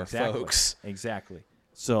before, folks. Exactly.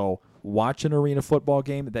 So watch an arena football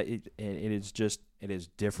game. That it is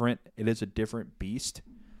different. It is a different beast.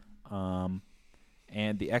 And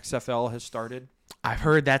the XFL has started. I've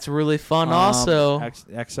heard that's really fun. Also,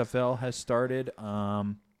 XFL has started.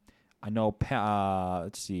 I know.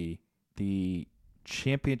 Let's see. The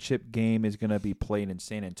championship game is going to be played in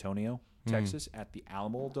San Antonio, Texas, at the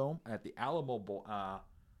Alamo Dome. At the Alamo Bowl.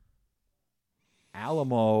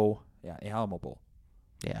 Alamo Bowl.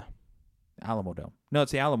 Yeah. Alamo Dome. No,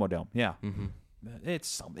 it's the Alamo Dome. Yeah. Mm-hmm.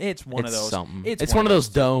 It's one of those. Something. It's one of those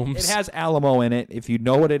domes. It has Alamo in it. If you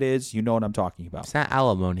know what it is, you know what I'm talking about. It's not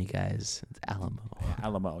alimony, guys. It's Alamo.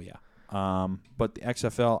 Alamo, yeah. But the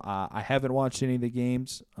XFL, I haven't watched any of the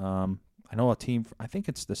games. I know a team. I think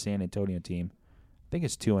it's the San Antonio team. I think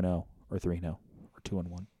it's 2-0 or 3-0 or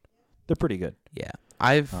 2-1. They're pretty good. Yeah.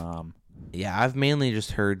 I've mainly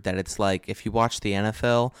just heard that it's like if you watch the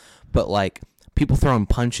NFL, but like people throwing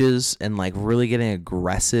punches and like really getting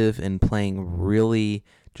aggressive and playing really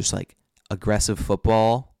just like aggressive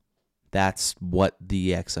football. That's what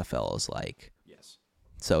the XFL is like. Yes.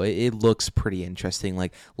 So it looks pretty interesting.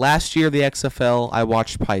 Like last year, the XFL, I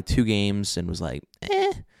watched probably 2 games and was like,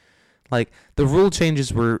 eh. Like the rule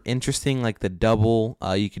changes were interesting. Like the double,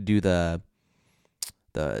 you could do the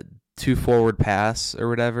 2 forward pass or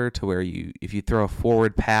whatever, to where if you throw a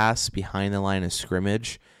forward pass behind the line of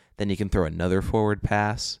scrimmage, then you can throw another forward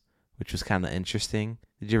pass, which was kind of interesting.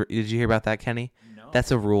 Did you hear about that, Kenny? No.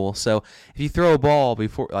 That's a rule. So if you throw a ball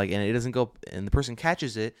before, and it doesn't go, and the person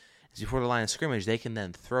catches it before the line of scrimmage, they can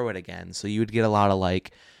then throw it again. So you would get a lot of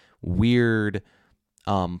like weird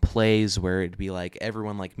plays where it'd be like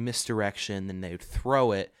everyone like misdirection, then they would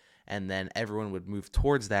throw it, and then everyone would move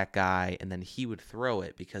towards that guy, and then he would throw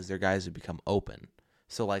it because their guys would become open.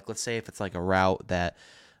 So like let's say if it's like a route that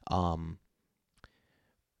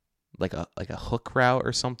like a hook route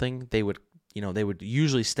or something, they would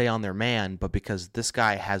usually stay on their man, but because this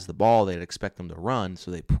guy has the ball, they'd expect them to run, so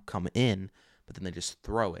they come in, but then they just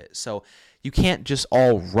throw it. So you can't just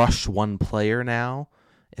all rush one player now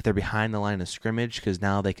if they're behind the line of scrimmage, because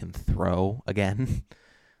now they can throw again.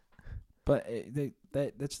 But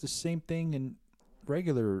that's the same thing in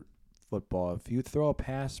regular football. If you throw a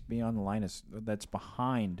pass beyond the line that's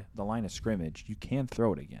behind the line of scrimmage, you can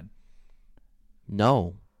throw it again.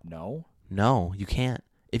 No, you can't.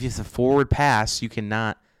 If it's a forward pass, you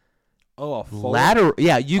cannot. Oh, a forward, lateral.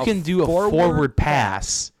 Yeah, you can do a forward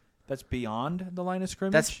pass. That's beyond the line of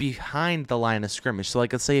scrimmage. That's behind the line of scrimmage. So,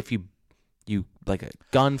 like, let's say if you like a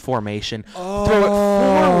gun formation, throw it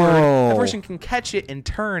forward, the person can catch it and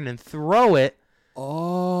turn and throw it.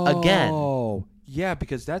 Again. Oh, yeah,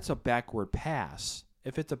 because that's a backward pass.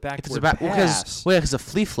 If it's a backward pass, because a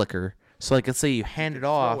flea flicker. So, like, let's say you hand it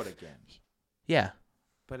off. Throw it again. Yeah.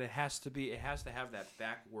 But it has to have that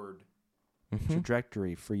backward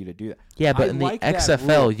trajectory for you to do that. Yeah, but in the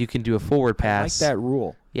XFL, you can do a forward pass. I like that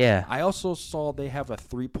rule. Yeah. I also saw they have a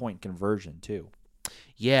 3-point conversion too.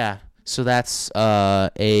 Yeah. So that's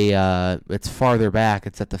it's farther back.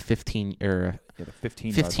 It's at the 15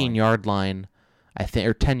 yard line, I think,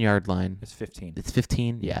 or 10-yard line. It's 15. It's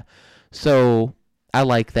 15. Yeah. So I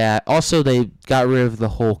like that. Also, they got rid of the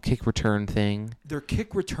whole kick return thing. Their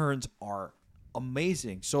kick returns are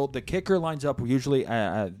amazing. So the kicker lines up usually.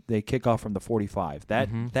 They kick off from the 45. That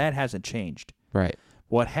hasn't changed. Right.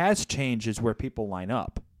 What has changed is where people line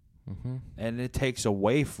up. And it takes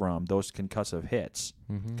away from those concussive hits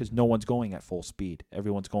because no one's going at full speed.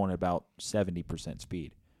 Everyone's going at about 70%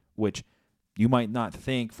 speed, which you might not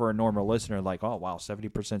think for a normal listener like, oh, wow,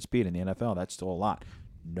 70% speed in the NFL, that's still a lot.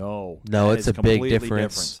 No, it's a big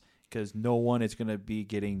difference because no one is going to be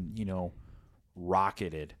getting,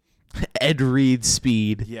 rocketed. Ed Reed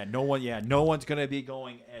speed. Yeah, no one's going to be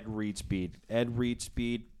going Ed Reed speed. Ed Reed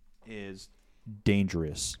speed is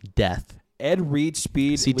dangerous. Death. Ed Reed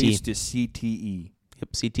speed CT. leads to CTE.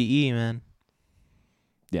 Yep, CTE, man.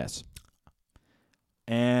 Yes.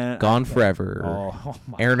 And Gone forever. Oh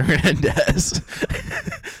my Aaron Hernandez.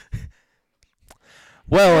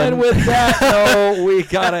 Well, And with that, no, we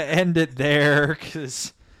got to end it there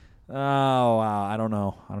because, oh, wow, I don't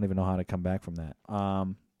know. I don't even know how to come back from that.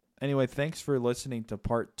 Anyway, thanks for listening to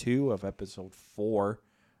part 2 of episode 4.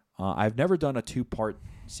 I've never done a 2-part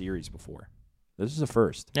series before. This is the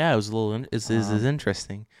first. Yeah, it was a little. This is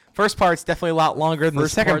interesting. First part's definitely a lot longer than the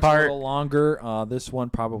second part's part. a little longer. This one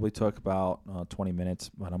probably took about 20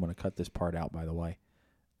 minutes, but I'm going to cut this part out, by the way.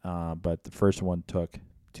 But the first one took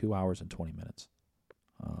 2 hours and 20 minutes.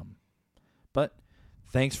 But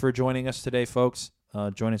thanks for joining us today, folks.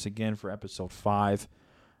 Join us again for episode 5.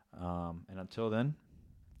 And until then,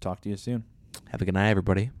 talk to you soon. Have a good night,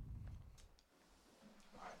 everybody.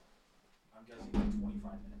 I'm guessing like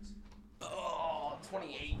 25 minutes. Oh,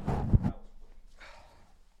 28.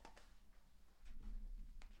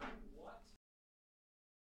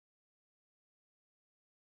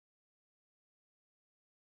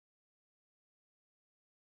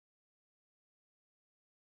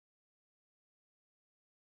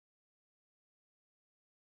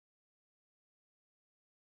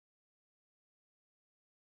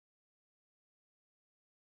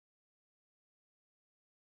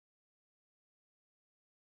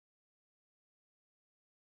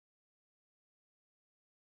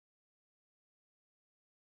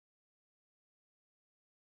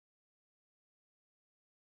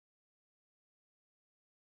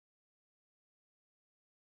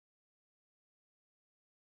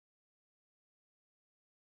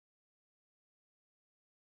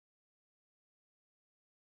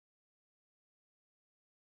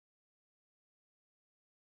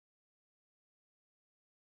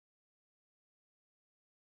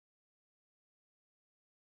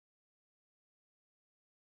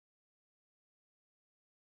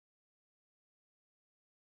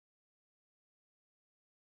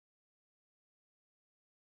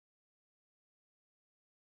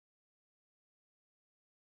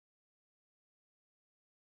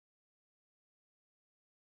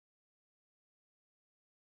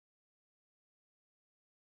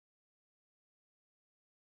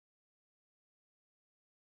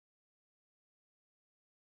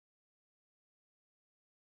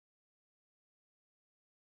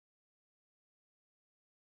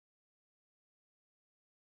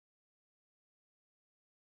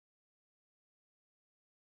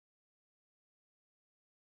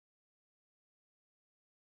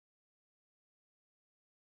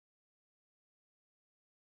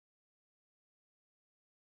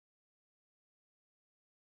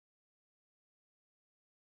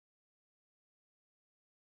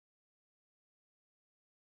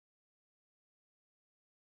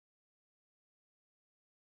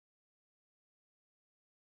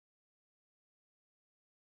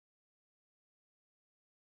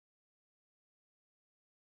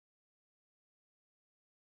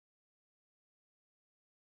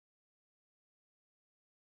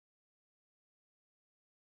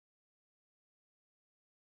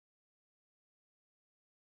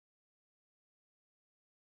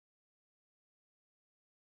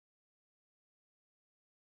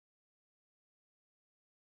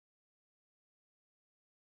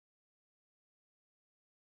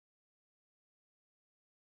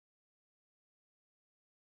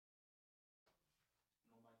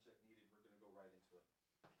 Check needed. We're going to go right into it.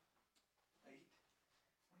 Hey,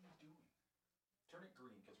 what are you doing? Turn it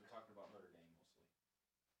green because we're talking about Notre Dame mostly.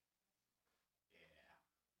 Yeah.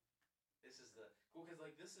 This is the cool because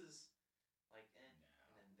like this is like and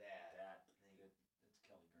then that. It's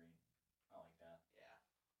Kelly green. I like that. Yeah.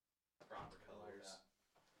 Proper colors.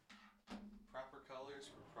 Proper colors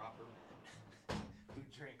for proper men who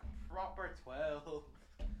drink proper 12.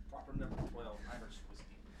 Proper number 12 Irish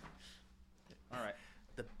whiskey. All right.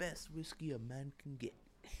 The best whiskey a man can get.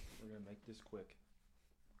 We're going to make this quick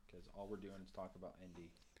because all we're doing is talk about ND.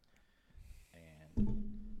 And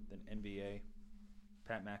then NBA,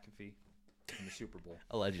 Pat McAfee, and the Super Bowl.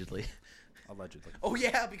 Allegedly. Oh,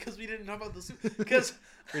 yeah, because we didn't know about the Super because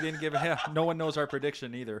we didn't give it. No one knows our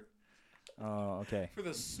prediction either. Okay. For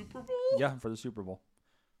the Super Bowl? Yeah, for the Super Bowl.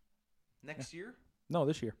 Next year? No,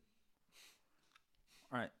 this year.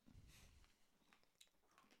 All right.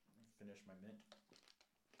 Finish my mint.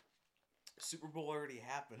 Super Bowl already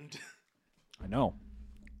happened. I know.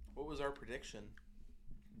 What was our prediction?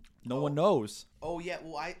 No one knows. Oh, yeah.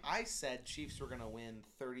 Well, I said Chiefs were going to win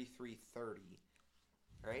 33-30.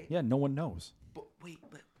 Right? Yeah, no one knows. But wait,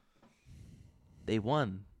 they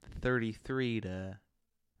won 33 to...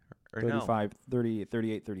 Or 35, no. 30,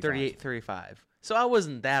 38, 35. 38-35. So I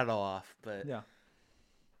wasn't that off, but... Yeah.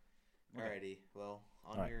 Alrighty. Well,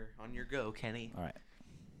 right. on your go, Kenny. All right.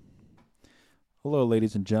 Hello,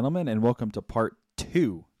 ladies and gentlemen, and welcome to part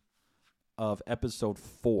 2 of episode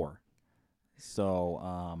 4.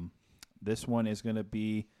 So this one is going to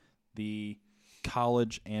be the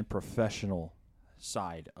college and professional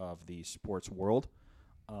side of the sports world.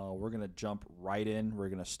 We're going to jump right in. We're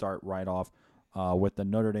going to start right off with the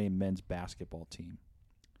Notre Dame men's basketball team.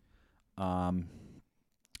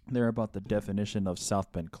 They're about the definition of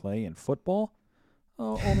South Bend clay in football,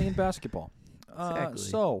 only in basketball. Exactly.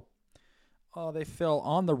 So they fell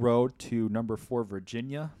on the road to number 4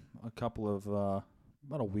 Virginia about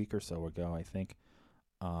a week or so ago, I think.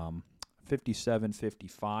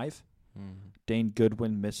 57-55. Dane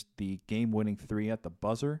Goodwin missed the game-winning 3 at the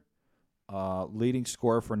buzzer. Leading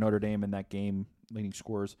scorer for Notre Dame in that game, leading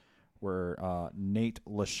scorers were Nate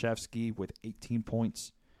Lashevsky with 18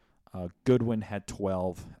 points. Goodwin had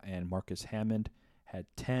 12, and Marcus Hammond had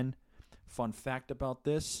 10. Fun fact about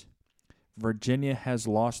this, Virginia has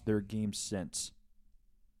lost their game since.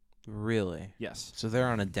 Really? Yes. So they're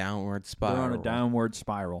on a downward spiral. They're on a downward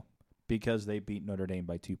spiral because they beat Notre Dame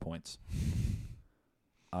by 2 points.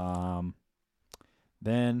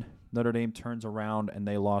 Then Notre Dame turns around and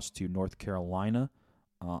they lost to North Carolina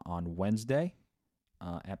on Wednesday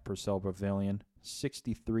at Purcell Pavilion,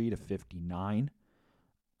 63-59.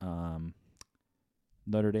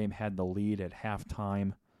 Notre Dame had the lead at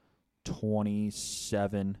halftime,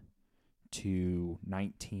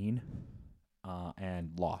 27-19,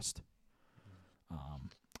 and lost.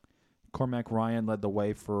 Cormac Ryan led the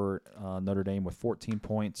way for Notre Dame with 14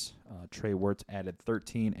 points. Trey Wirtz added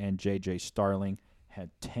 13, and J.J. Starling had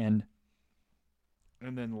 10.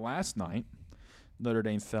 And then last night, Notre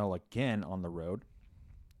Dame fell again on the road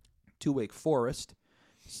to Wake Forest,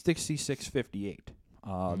 66-58.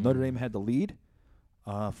 Notre Dame had the lead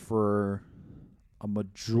for a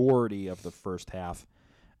majority of the first half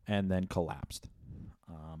and then collapsed.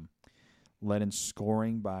 Led in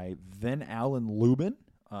scoring by Van Allen Lubin,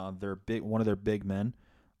 one of their big men,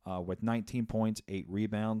 with 19 points, 8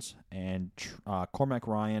 rebounds, and Cormac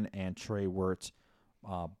Ryan and Trey Wirtz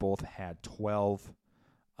both had 12.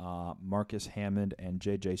 Marcus Hammond and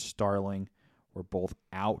J.J. Starling were both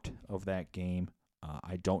out of that game.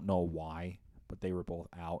 I don't know why, but they were both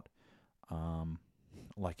out.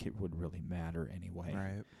 Like it would really matter anyway.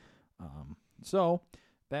 Right. So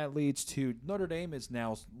that leads to Notre Dame is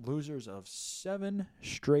now losers of 7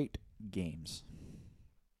 straight games.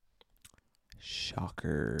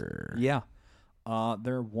 Shocker. Yeah.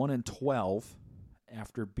 They're 1-12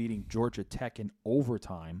 after beating Georgia Tech in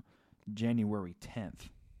overtime January 10th.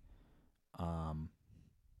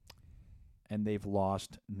 And they've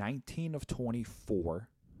lost 19 of 24.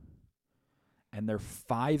 And they're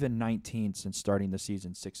 5-19 since starting the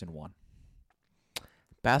season 6-1.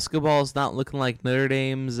 Basketball is not looking like Notre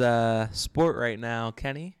Dame's sport right now,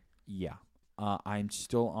 Kenny. Yeah. I'm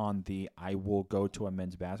still on I will go to a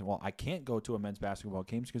men's basketball. I can't go to a men's basketball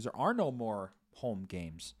games because there are no more home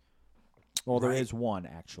games. Well, there is one,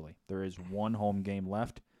 actually. There is one home game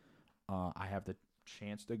left. I have the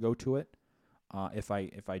chance to go to it. If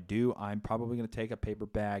I do, I'm probably going to take a paper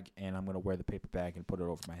bag, and I'm going to wear the paper bag and put it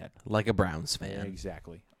over my head. Like a Browns fan.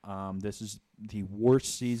 Exactly. This is the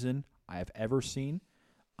worst season I have ever seen.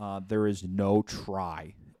 There is no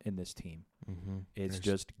try in this team. Mm-hmm. It's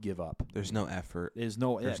just give up. There's no effort. There's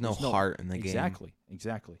no heart in the game.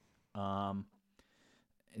 Exactly. And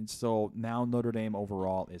so now Notre Dame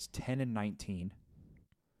overall is 10-19,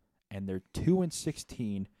 and they're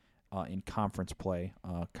 2-16 in conference play.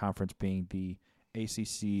 Conference being the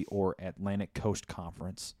ACC or Atlantic Coast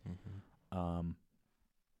Conference. Mm-hmm.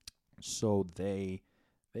 So they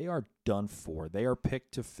are done for. They are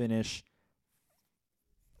picked to finish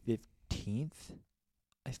 15th,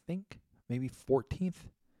 I think, maybe 14th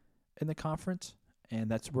in the conference, and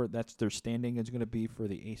that's their standing is going to be for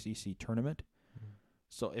the ACC tournament. Mm-hmm.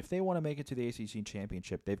 So if they want to make it to the ACC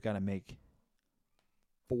championship, they've got to make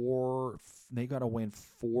They got to win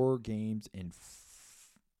 4 games in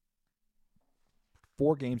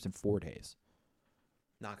 4 days.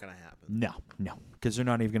 Not going to happen. No, because they're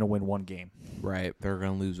not even going to win one game. Right. They're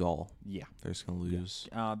going to lose all. Yeah. They're just going to lose.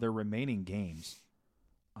 Yeah. Their remaining games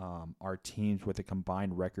are teams with a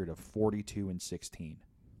combined record of 42-16.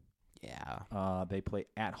 Yeah. They play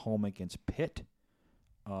at home against Pitt.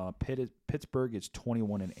 Pittsburgh is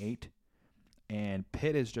 21-8. And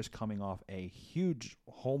Pitt is just coming off a huge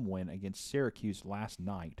home win against Syracuse last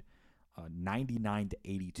night,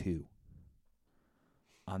 99-82.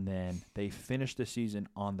 And then they finished the season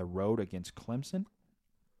on the road against Clemson.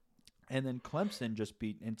 And then Clemson just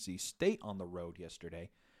beat NC State on the road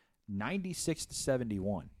yesterday,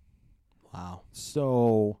 96-71. Wow.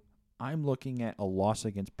 So I'm looking at a loss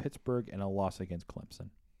against Pittsburgh and a loss against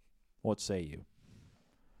Clemson. What say you?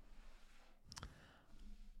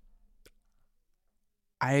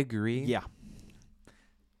 I agree. Yeah.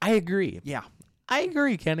 I agree. Yeah. I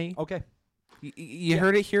agree, Kenny. Okay. You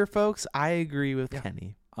heard it here, folks. I agree with Yeah.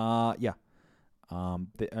 Kenny. Yeah.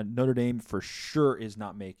 Notre Dame for sure is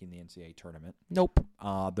not making the NCAA tournament. Nope.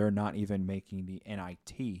 They're not even making the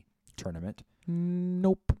NIT tournament.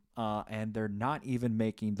 Nope. And they're not even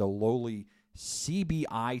making the lowly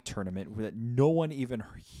CBI tournament that no one even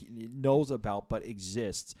knows about but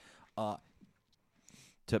exists.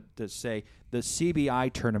 To say the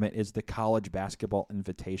CBI tournament is the College Basketball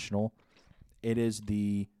Invitational. It is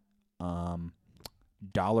the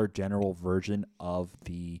Dollar General version of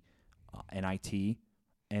the NIT,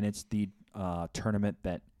 and it's the tournament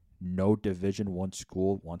that no Division I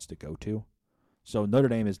school wants to go to. So Notre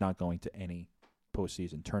Dame is not going to any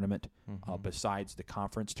postseason tournament besides the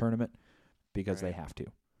conference tournament because they have to.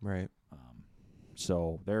 Right.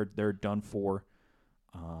 So they're done for.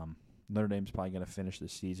 Notre Dame's probably going to finish the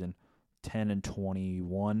season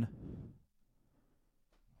 10-21,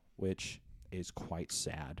 which is quite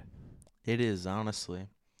sad. It is, honestly,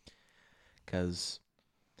 because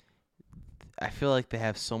I feel like they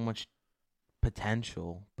have so much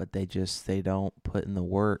potential, but they don't put in the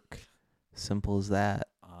work. Simple as that.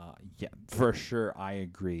 Yeah, for sure, I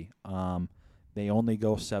agree. They only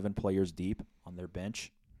go 7 players deep on their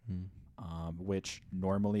bench, which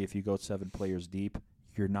normally if you go 7 players deep,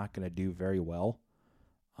 you're not going to do very well.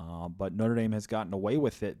 But Notre Dame has gotten away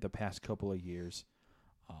with it the past couple of years,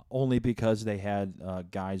 only because they had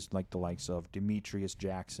guys like the likes of Demetrius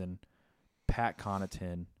Jackson, Pat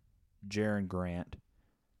Connaughton, Jaron Grant,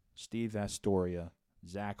 Steve Astoria,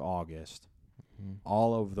 Zach August.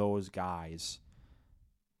 All of those guys,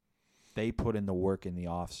 they put in the work in the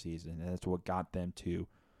offseason, and that's what got them to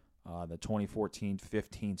the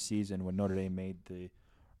 2014-15 season when Notre Dame made the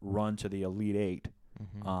run to the Elite Eight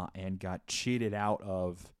and got cheated out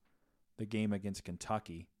of the game against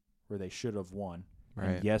Kentucky where they should have won. Right.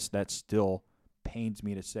 And yes, that still pains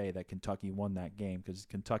me to say that Kentucky won that game because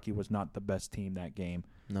Kentucky was not the best team that game.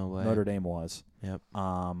 No way. Notre Dame was. Yep.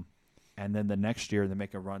 And then the next year they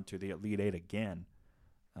make a run to the Elite Eight again.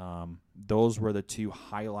 Those were the 2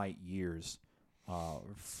 highlight years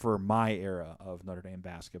for my era of Notre Dame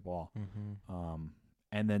basketball.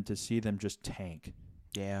 And then to see them just tank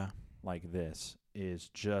like this is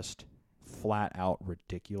just flat out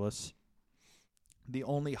ridiculous. The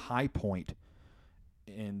only high point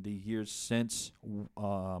in the years since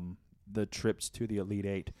the trips to the Elite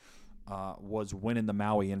Eight was winning the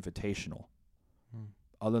Maui Invitational.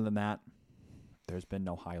 Other than that, there's been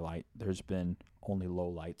no highlight. There's been only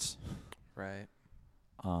lowlights. Right.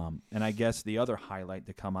 And I guess the other highlight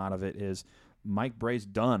to come out of it is Mike Bray's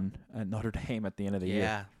done at Notre Dame at the end of the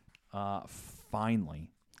year.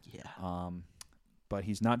 Finally. Yeah. But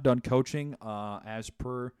he's not done coaching as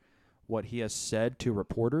per what he has said to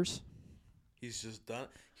reporters. He's just done.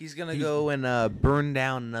 He's going to go and burn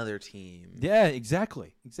down another team. Yeah,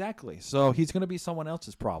 exactly. So he's going to be someone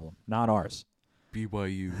else's problem, not ours.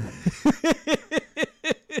 BYU.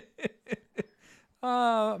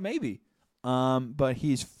 Maybe. But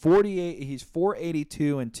he's 48. He's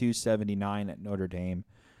 482 and 279 at Notre Dame.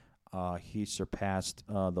 He surpassed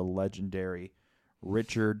the legendary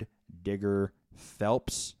Richard Digger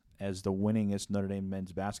Phelps as the winningest Notre Dame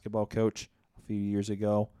men's basketball coach a few years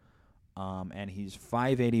ago. And he's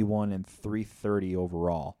 581 and 330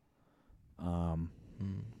 overall.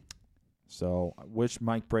 So I wish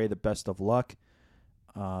Mike Bray the best of luck.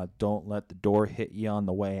 Don't let the door hit you on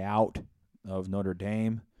the way out of Notre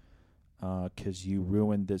Dame because you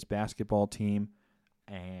ruined this basketball team.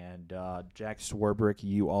 And Jack Swarbrick,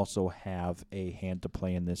 you also have a hand to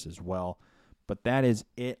play in this as well. But that is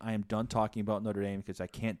it. I am done talking about Notre Dame because I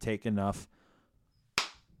can't take enough.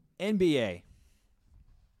 NBA.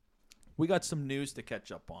 We got some news to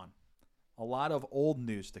catch up on. A lot of old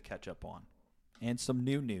news to catch up on. And some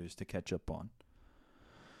new news to catch up on.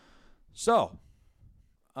 So,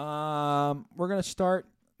 we're going to start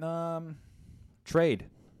trade.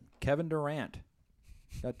 Kevin Durant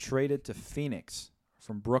got traded to Phoenix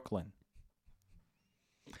from Brooklyn.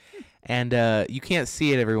 And you can't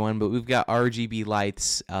see it, everyone, but we've got RGB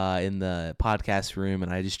lights in the podcast room,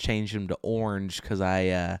 and I just changed them to orange because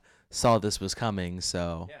I saw this was coming.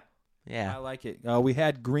 So, yeah. I like it. We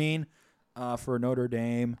had green for Notre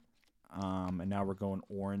Dame, and now we're going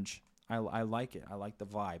orange. I like it. I like the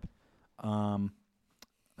vibe.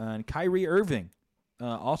 And Kyrie Irving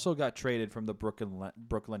also got traded from the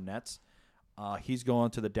Brooklyn Nets. He's going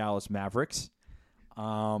to the Dallas Mavericks.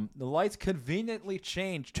 The lights conveniently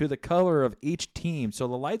changed to the color of each team. So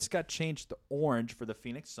the lights got changed to orange for the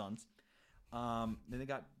Phoenix Suns. Then they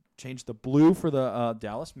got changed to blue for the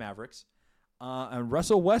Dallas Mavericks. And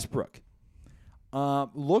Russell Westbrook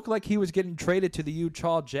looked like he was getting traded to the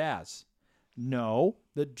Utah Jazz. No,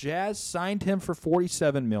 the Jazz signed him for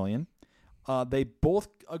 $47 million. They both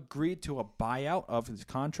agreed to a buyout of his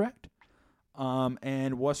contract.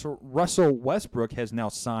 And Russell Westbrook has now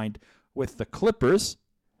signed with the Clippers.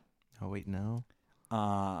 Oh, wait, no.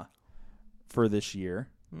 For this year.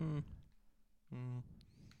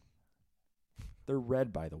 They're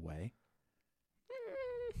red, by the way.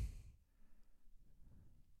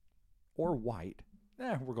 Or white.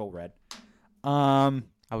 We'll go red.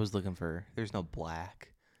 I was looking for. There's no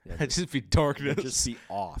black. Yeah, It'd just be darkness. Just be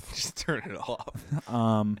off. Just turn it off.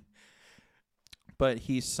 But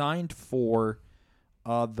he signed for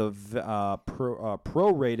the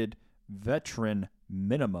prorated veteran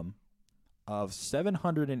minimum of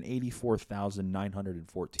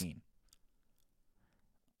 $784,914.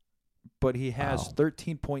 But he has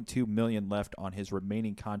 $13.2 million left on his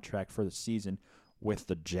remaining contract for the season with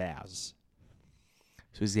the Jazz.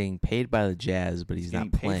 So he's getting paid by the Jazz, but he's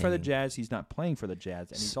not playing. Paid for the Jazz. He's not playing for the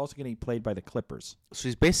Jazz, and he's also getting played by the Clippers. So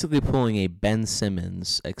he's basically pulling a Ben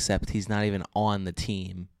Simmons, except he's not even on the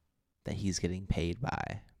team that he's getting paid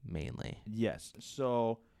by, mainly. Yes.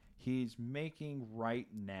 So he's making right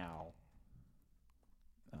now,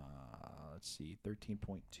 let's see,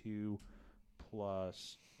 13.2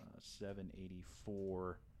 plus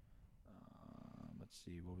 784. Let's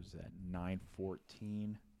see, what was that?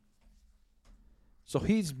 914. So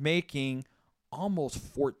he's making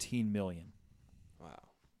almost $14 million. Wow.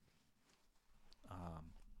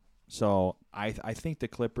 So I think the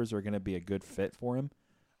Clippers are going to be a good fit for him,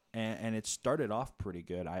 and it started off pretty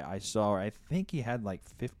good. I think he had like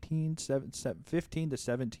 15 to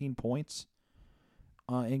 17 points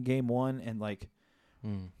in game one, and like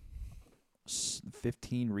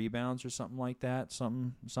 15 rebounds or something like that.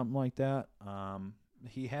 Something like that.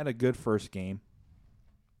 He had a good first game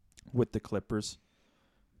with the Clippers.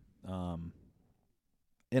 And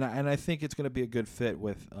I think it's going to be a good fit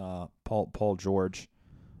with Paul George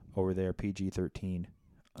over there, PG-13.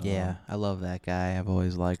 Yeah, I love that guy. I've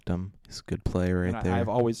always liked him. He's a good player right there. I've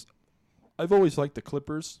always liked the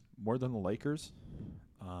Clippers more than the Lakers.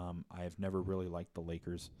 I've never really liked the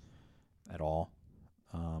Lakers at all,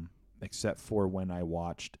 except for when I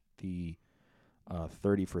watched the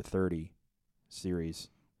 30 for 30 series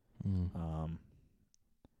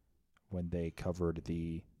when they covered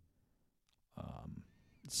the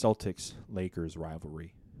Celtics-Lakers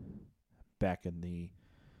rivalry back in the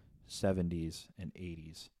 70s and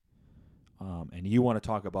 80s. And you want to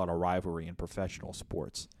talk about a rivalry in professional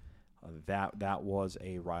sports. That was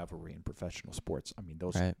a rivalry in professional sports. I mean,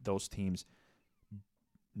 those teams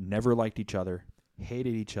never liked each other,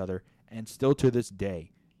 hated each other, and still to this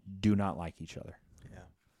day do not like each other.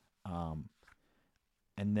 Yeah.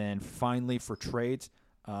 And then finally for trades,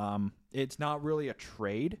 it's not really a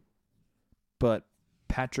trade, but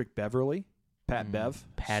Patrick Beverley, Patty Bev,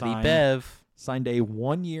 signed a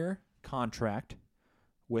 1-year contract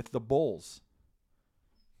with the Bulls.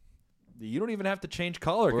 You don't even have to change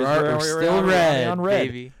color because we're still red, on red,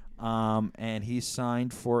 baby. And he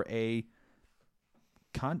signed for a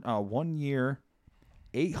 1-year,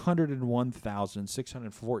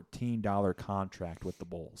 $801,614 contract with the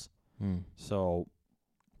Bulls. So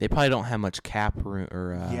they probably don't have much cap room,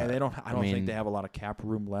 they don't. I don't think they have a lot of cap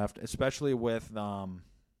room left, especially with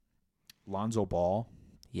Lonzo Ball.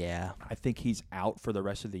 Yeah, I think he's out for the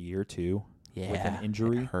rest of the year too. Yeah, with an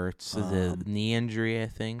injury. It hurts. Is it a knee injury? I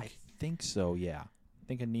think. I think so. Yeah, I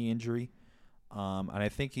think a knee injury. And I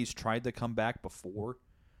think he's tried to come back before,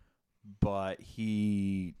 but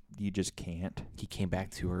he just can't. He came back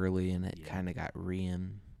too early, and it kind of got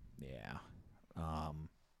re-in. Yeah.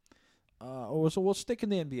 So we'll stick in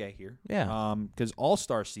the NBA here. Yeah. Because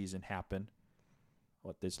All-Star season happened.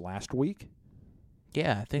 This last week?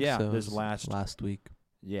 Yeah, I think so. This last week.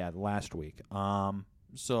 Yeah, last week.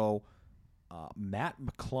 So Mac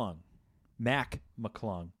McClung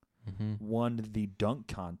won the dunk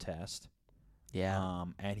contest. Yeah.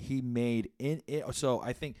 And he made so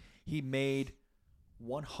I think he made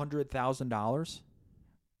 $100,000.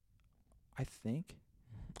 I think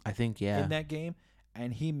yeah. in that game,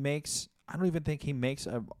 and he makes. I don't even think he makes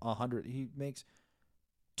 100. He makes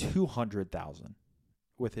 200,000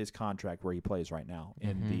 with his contract where he plays right now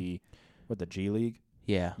in the G League.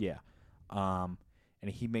 Yeah. Yeah. And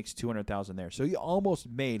he makes 200,000 there. So he almost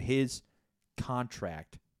made his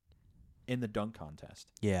contract in the dunk contest.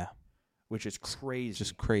 Yeah. Which is crazy.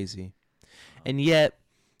 Just crazy. And yet,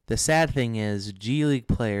 the sad thing is, G League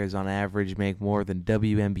players on average make more than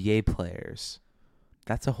WNBA players.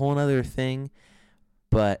 That's a whole other thing.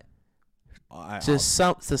 But To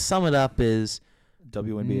sum it up is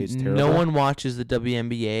WNBA is terrible. no one watches the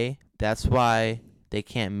WNBA. That's why they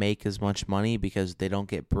can't make as much money because they don't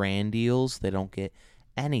get brand deals. They don't get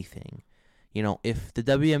anything. You know, if the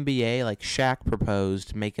WNBA, like Shaq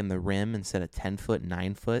proposed making the rim instead of 10 foot,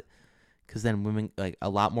 9 foot, because then women, like a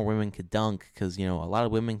lot more women could dunk because, you know, a lot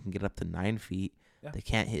of women can get up to 9 feet. Yeah. They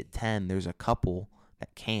can't hit 10. There's a couple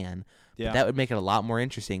that can. Yeah. But that would make it a lot more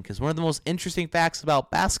interesting because one of the most interesting facts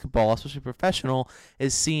about basketball, especially professional,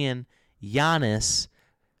 is seeing Giannis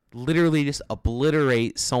literally just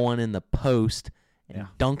obliterate someone in the post and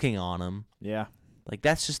dunking on him. Yeah. Like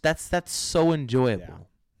that's so enjoyable.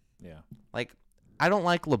 Yeah. Like I don't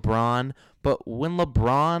like LeBron, but when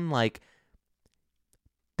LeBron like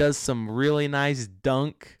does some really nice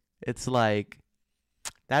dunk, it's like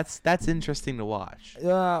that's interesting to watch.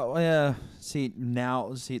 Yeah. See,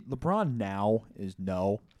 LeBron now is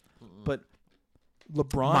no. But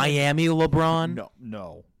LeBron Miami LeBron?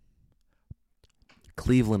 No.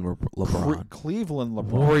 Cleveland LeBron. Cleveland LeBron.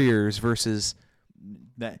 Warriors versus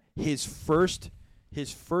that his first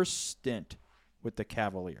stint with the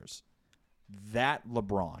Cavaliers. That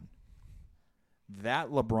LeBron,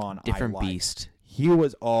 different I liked. beast. He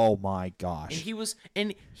was, oh my gosh.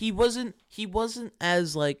 And he wasn't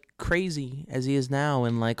as like crazy as he is now,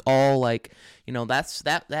 and like all like, you know, that's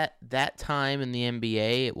that time in the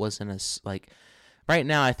NBA. It wasn't as like right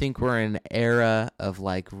now. I think we're in an era of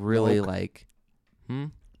like really woke. Like,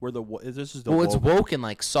 Where this is the well, it's woke. woke and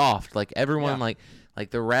like soft. Like everyone like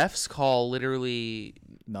the refs call literally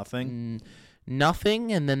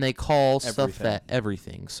Nothing, and then they call stuff Everything. that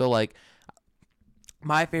everything. So like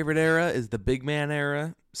my favorite era is the big man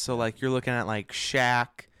era. So like you're looking at like Shaq,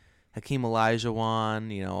 Hakeem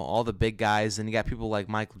Olajuwon, you know, all the big guys, and you got people like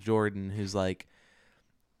Michael Jordan, who's like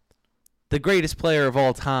the greatest player of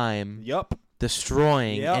all time. Yep.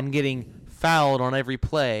 Destroying and getting fouled on every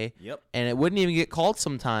play. Yep. And it wouldn't even get called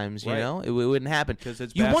sometimes, you know? It wouldn't happen. Because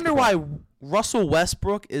it's You wonder basketball. why Russell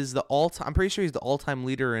Westbrook is the all-time, I'm pretty sure he's the all-time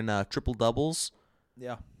leader in triple doubles.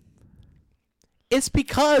 Yeah. It's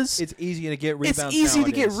because It's easy to get rebounds. it's easy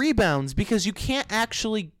to get nowadays. rebounds because you can't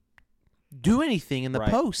actually do anything in the Right.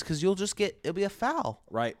 post because it'll be a foul.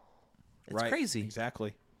 Right. It's crazy.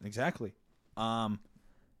 Exactly.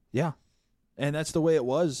 Yeah. And that's the way it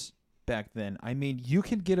was back then. I mean, you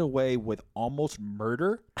can get away with almost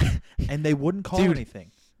murder and they wouldn't call Dude.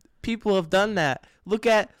 anything. People have done that. Look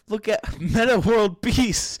at Meta World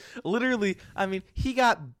Peace. Literally, I mean, he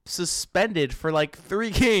got suspended for like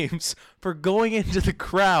 3 games for going into the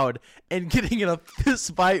crowd and getting in a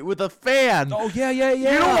fist fight with a fan. Oh, yeah. You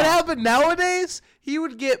know what happened nowadays? He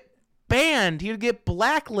would get banned. He would get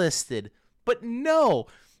blacklisted. But no.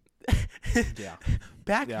 Yeah.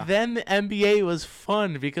 Back then, the NBA was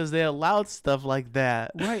fun because they allowed stuff like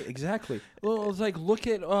that. Right, exactly. Well, it's like look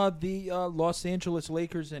at the Los Angeles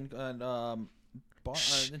Lakers and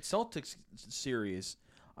Celtics series.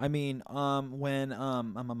 I mean, when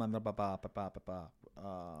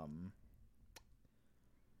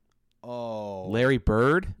Larry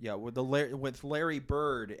Bird? yeah, with Larry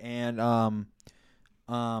Bird and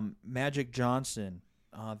Magic Johnson,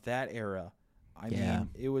 that era. I mean,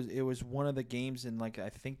 it was one of the games in like I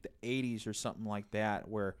think the 80s or something like that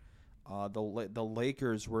where the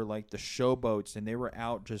Lakers were like the showboats and they were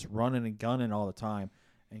out just running and gunning all the time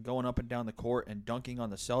and going up and down the court and dunking on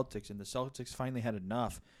the Celtics, and the Celtics finally had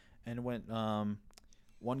enough. And when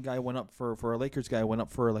one guy went up for a Lakers guy went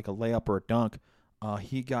up for like a layup or a dunk,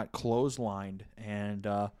 he got clotheslined and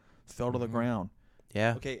fell to the ground.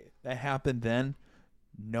 Yeah. Okay, that happened then.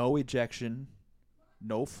 No ejection,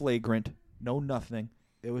 no flagrant. No nothing.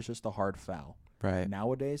 It was just a hard foul. Right.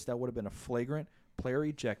 Nowadays, that would have been a flagrant, player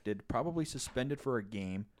ejected, probably suspended for a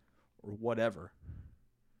game or whatever.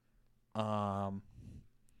 Oh,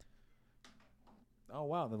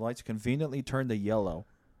 wow. The lights conveniently turned to yellow.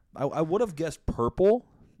 I would have guessed purple,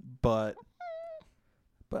 but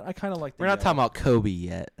I kind of like the We're not yellow. talking about Kobe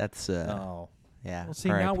yet. That's Oh. yeah. Well, see,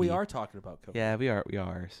 now we RIP. are talking about Kobe. Yeah, we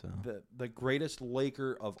are. So The greatest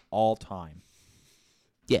Laker of all time.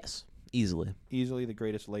 yes, easily. Easily the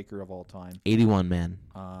greatest Laker of all time. 81, man.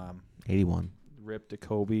 81. Rip to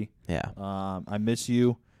Kobe. Yeah. I miss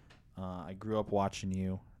you. I grew up watching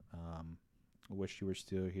you. I wish you were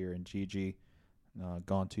still here. And Gigi,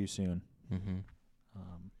 gone too soon. Mm-hmm.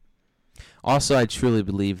 Also, I truly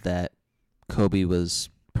believe that Kobe was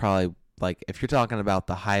probably, like, if you're talking about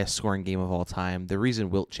the highest scoring game of all time, the reason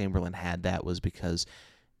Wilt Chamberlain had that was because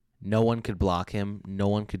no one could block him. No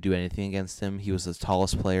one could do anything against him. He was the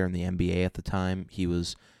tallest player in the NBA at the time. He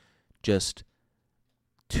was just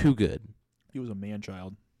too good. He was a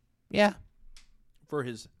man-child Yeah. for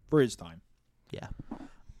his time. Yeah.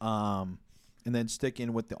 And then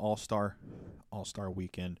sticking with the All-Star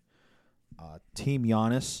weekend, Team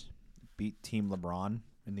Giannis beat Team LeBron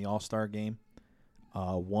in the All-Star game,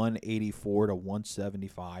 184 to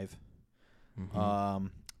 175. Mm-hmm.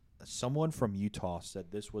 Someone from Utah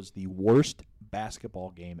said this was the worst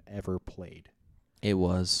basketball game ever played. It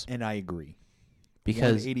was. And I agree.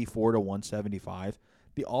 Because 184 to 175.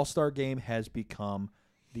 The All-Star game has become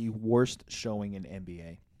the worst showing in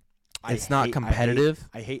NBA. it's not competitive.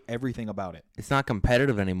 I hate everything about it. It's not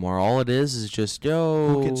competitive anymore. All it is just,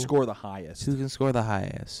 who can score the highest. Who can score the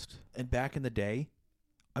highest. And back in the day,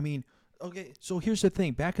 I mean, okay, so here's the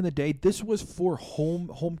thing. Back in the day, this was for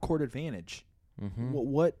home court advantage. Mm-hmm.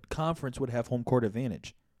 What conference would have home court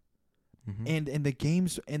advantage? Mm-hmm. And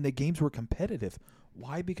the games were competitive.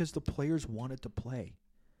 Why? Because the players wanted to play.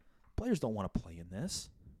 Players don't want to play in this.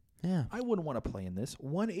 Yeah. I wouldn't want to play in this.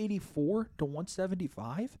 184 to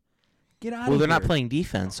 175? Get out of here. Well, they're not playing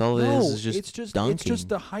defense. All it is just dunking. It's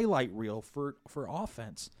just a highlight reel for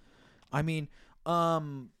offense. I mean,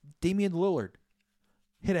 Damian Lillard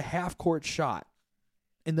hit a half-court shot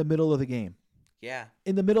in the middle of the game. Yeah.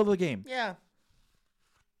 In the middle of the game. Yeah.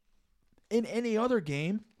 In any other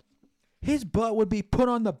game, his butt would be put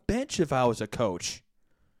on the bench if I was a coach.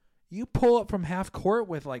 You pull up from half court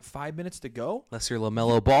with like 5 minutes to go. Unless you're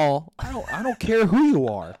LaMelo Ball. I don't care who you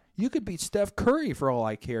are. You could beat Steph Curry for all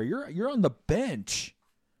I care. You're on the bench.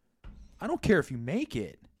 I don't care if you make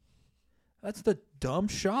it. That's the dumb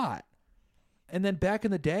shot. And then back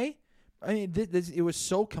in the day, I mean, it was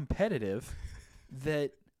so competitive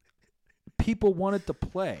that people wanted to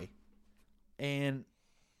play. And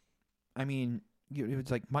I mean, it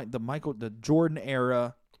was like the Jordan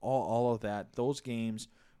era, all of that. Those games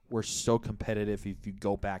were so competitive if you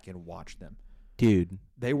go back and watch them. Dude.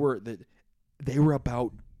 They were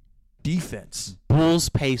about defense. Bulls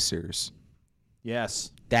Pacers.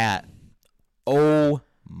 Yes. That. Oh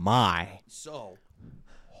my. So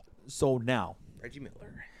now, Reggie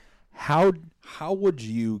Miller. how would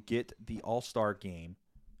you get the All-Star game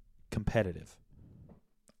competitive?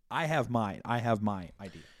 I have my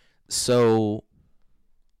idea. So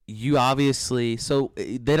you obviously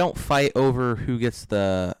they don't fight over who gets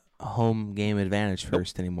the home game advantage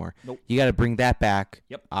first anymore. Nope. You got to bring that back.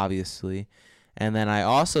 Yep. Obviously. And then I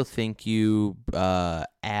also think you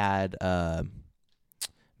add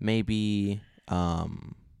maybe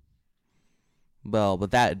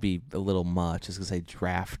but that would be a little much. I was gonna say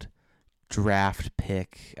draft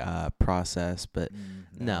pick process, but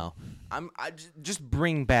no. I just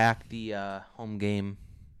bring back the home game,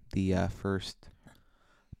 the first.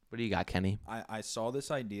 What do you got, Kenny? I saw this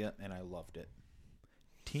idea and I loved it.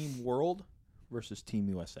 Team World versus Team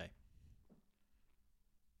USA.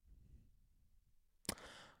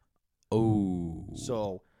 Oh.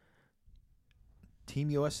 So, Team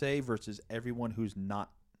USA versus everyone who's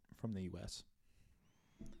not from the U.S.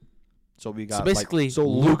 So we got basically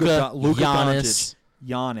Luka Giannis,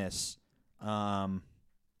 Giannis,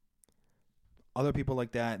 other people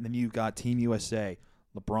like that, and then you've got Team USA,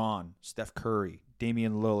 LeBron, Steph Curry,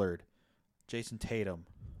 Damian Lillard, Jason Tatum,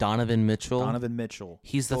 Donovan Mitchell.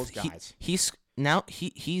 He's those guys. He's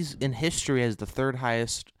in history as the third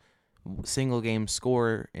highest single game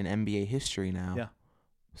scorer in NBA history now. Yeah.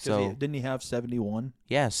 So didn't he have 71?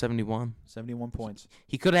 Yeah, 71. 71 points.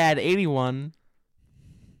 He could have had 81.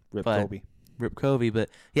 Rip Kobe. But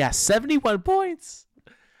yeah, 71 points.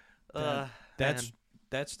 That's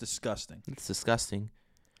disgusting. It's disgusting.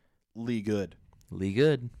 Lee good.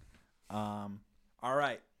 All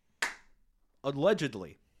right.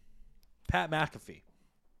 Allegedly, Pat McAfee.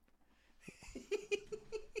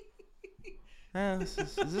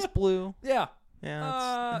 Is this blue? Yeah.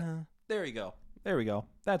 Yeah. There you go.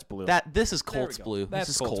 That's blue. This is Colts blue. That's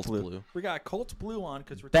this is Colts blue. We got Colts blue on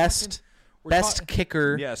because we're best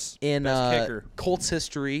kicker. Yes. In best kicker. Colts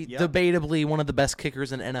history. Yep. Debatably one of the best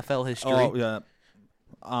kickers in NFL history. Oh yeah.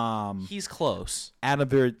 He's close. Adam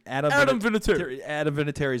Vinatieri. Adam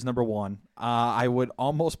Vinatieri is number 1. I would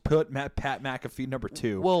almost put Pat McAfee number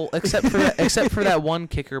 2. Well, except for that one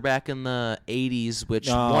kicker back in the 80s, which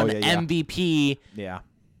won MVP. Yeah.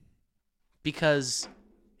 Because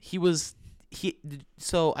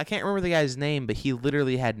so I can't remember the guy's name, but he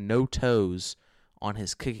literally had no toes on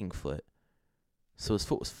his kicking foot, so his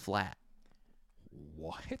foot was flat.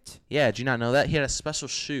 What? Yeah, did you not know that? He had a special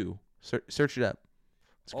shoe. Search it up.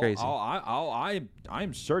 It's crazy.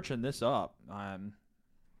 I'm searching this up. I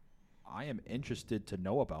am interested to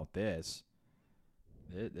know about this.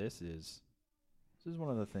 This is one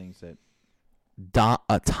of the things that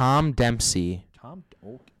Tom Dempsey.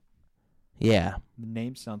 Okay. Yeah. The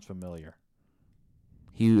name sounds familiar.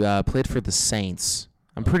 He played for the Saints.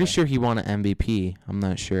 I'm pretty sure he won an MVP. I'm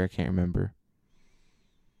not sure. I can't remember.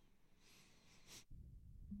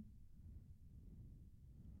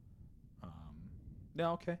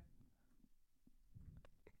 Yeah, okay.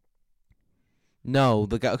 No,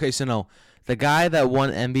 the guy. Okay, so no, the guy that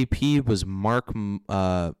won MVP was Mark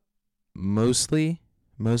Mosley.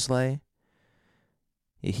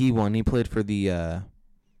 He won. He played for the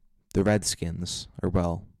Redskins,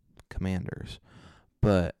 or Commanders.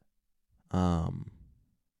 But no,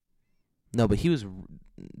 but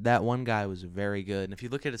that one guy was very good. And if you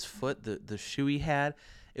look at his foot, the shoe he had,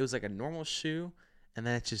 it was like a normal shoe, and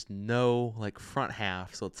then it's just no like front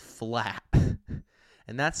half, so it's flat.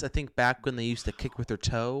 And that's, I think, back when they used to kick with their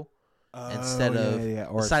toe instead of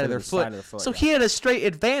the side of their foot. So he had a straight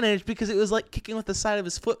advantage because it was like kicking with the side of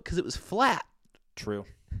his foot because it was flat. True.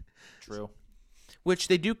 Which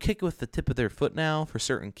they do kick with the tip of their foot now for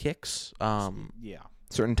certain kicks.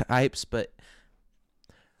 Certain types, but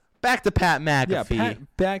back to Pat McAfee. Yeah,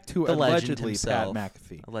 back to the allegedly himself. Pat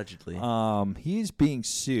McAfee. Allegedly. He's being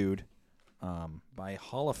sued by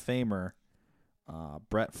Hall of Famer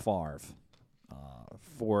Brett Favre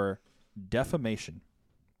for defamation.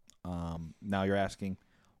 Now you're asking,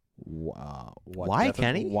 what? Why,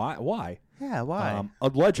 Kenny? Why? Yeah, why?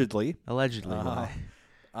 Allegedly. Why?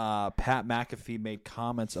 Pat McAfee made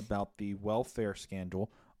comments about the welfare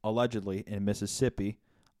scandal, allegedly, in Mississippi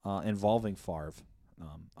involving Favre.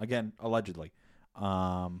 Again, allegedly.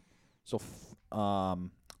 Favre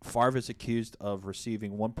is accused of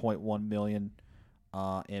receiving $1.1 million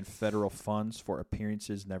in federal funds for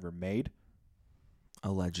appearances never made.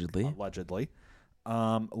 Allegedly.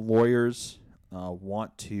 Lawyers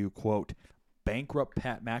want to, quote, bankrupt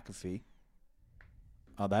Pat McAfee.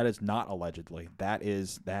 That is not allegedly.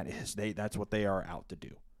 That's what they are out to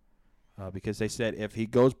do. Because they said if he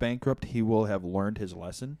goes bankrupt, he will have learned his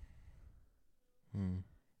lesson.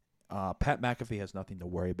 Pat McAfee has nothing to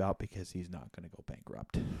worry about because he's not going to go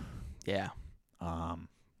bankrupt. Yeah.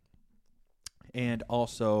 And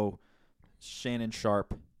also, Shannon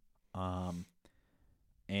Sharp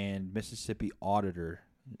and Mississippi auditor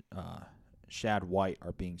Shad White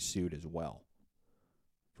are being sued as well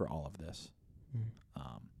for all of this.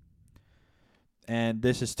 And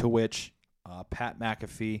this is to which Pat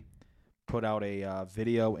McAfee put out a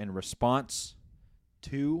video in response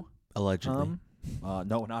to Allegedly.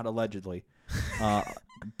 No, not allegedly.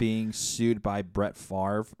 Being sued by Brett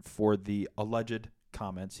Favre for the alleged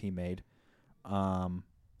comments he made. And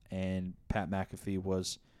Pat McAfee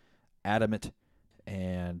was adamant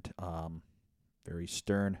and very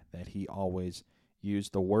stern that he always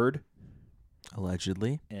used the word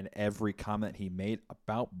allegedly in every comment he made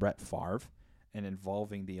about Brett Favre and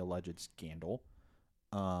involving the alleged scandal.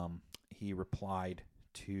 He replied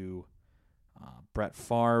to Brett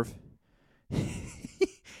Favre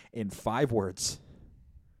in 5 words.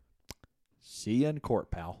 See you in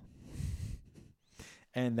court, pal.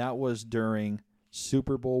 And that was during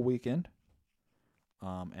Super Bowl weekend.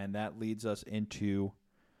 And that leads us into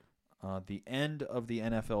the end of the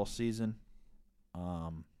NFL season.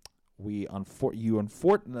 The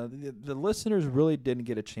listeners really didn't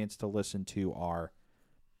get a chance to listen to our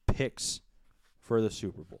picks for the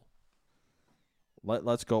Super Bowl.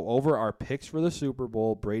 Let's go over our picks for the Super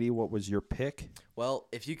Bowl. Brady, what was your pick? Well,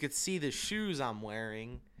 if you could see the shoes I'm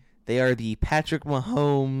wearing, they are the Patrick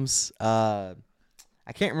Mahomes. I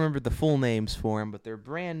can't remember the full names for them, but they're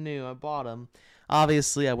brand new. I bought them.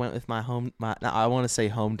 Obviously, I went with my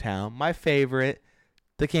hometown, my favorite,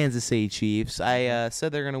 the Kansas City Chiefs. I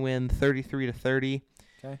said they're gonna win 33-30.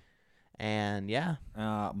 Okay. And yeah,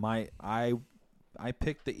 I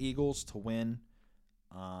picked the Eagles to win,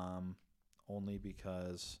 only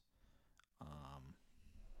because,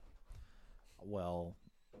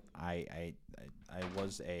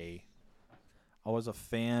 I was a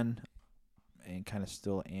fan and kind of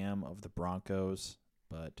still am of the Broncos,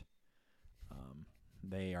 but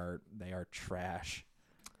they are trash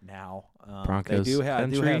now. Broncos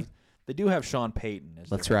they do have Sean Payton as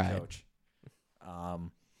their head coach.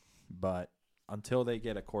 But until they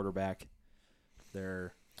get a quarterback,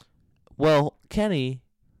 Kenny,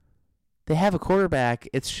 they have a quarterback.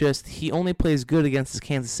 It's just he only plays good against the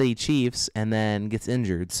Kansas City Chiefs and then gets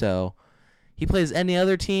injured. So he plays any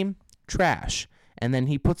other team, trash. And then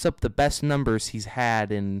he puts up the best numbers he's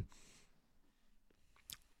had in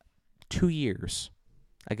 2 years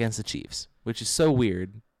against the Chiefs, which is so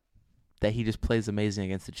weird that he just plays amazing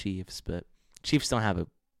against the Chiefs. But Chiefs don't have a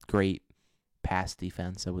great pass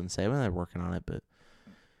defense, I wouldn't say. Well, they're working on it, but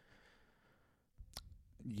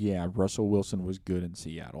yeah, Russell Wilson was good in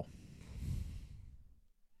Seattle.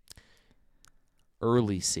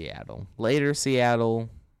 early Seattle. Later Seattle.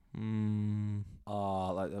 We'll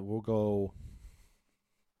go.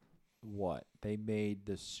 What they made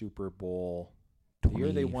the Super Bowl the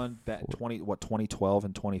year they won that 2012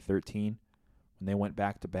 and 2013 when they went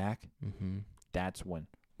back to back. Mm-hmm. That's when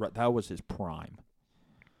that was his prime.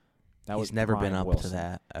 He's never been up to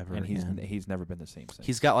that ever and he's never been the same since.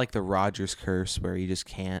 He's got like the Rodgers curse where you just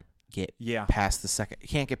can't get past the second. You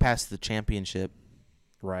can't get past the championship.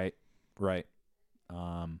 Right.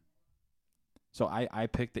 So I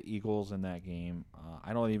picked the Eagles in that game.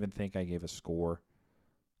 I don't even think I gave a score,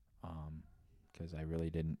 because I really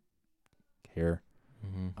didn't care.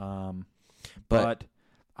 Mm-hmm. But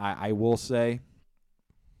I will say,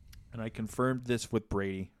 and I confirmed this with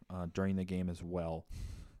Brady during the game as well.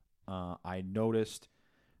 I noticed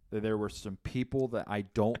that there were some people that I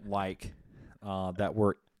don't like that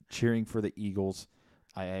were cheering for the Eagles.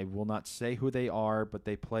 I will not say who they are, but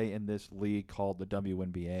they play in this league called the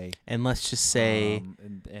WNBA. And let's just say,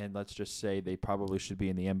 and let's just say they probably should be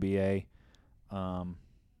in the NBA.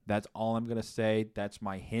 That's all I'm gonna say. That's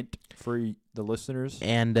my hint for the listeners.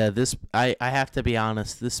 And I have to be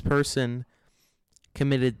honest. This person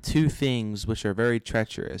committed two things which are very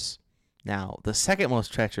treacherous. Now, the second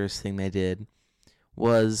most treacherous thing they did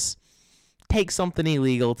was take something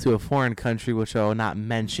illegal to a foreign country, which I will not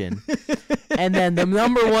mention. And then the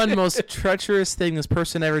number one most treacherous thing this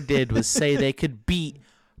person ever did was say they could beat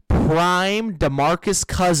prime DeMarcus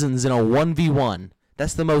Cousins in a 1v1.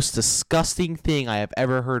 That's the most disgusting thing I have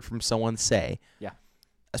ever heard from someone say. Yeah.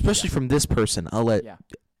 Especially from this person. Yeah.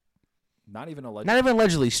 Not even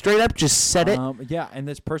allegedly. Straight up just said it. Yeah, and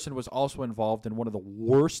this person was also involved in one of the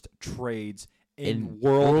worst trades in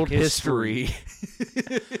world history.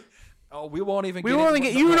 Oh, we won't even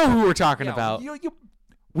get you know who we're talking about.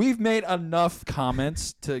 We've made enough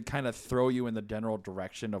comments to kind of throw you in the general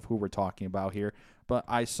direction of who we're talking about here. But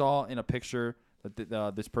I saw in a picture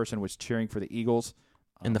that this person was cheering for the Eagles.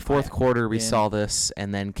 In the fourth quarter, we saw this,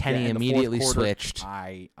 and then Kenny immediately switched.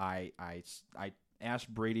 I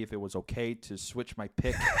asked Brady if it was okay to switch my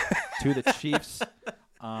pick to the Chiefs.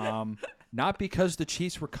 Not because the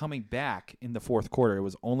Chiefs were coming back in the fourth quarter. It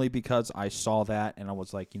was only because I saw that, and I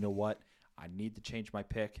was like, you know what? I need to change my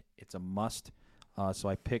pick. It's a must. So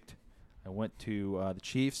I went to the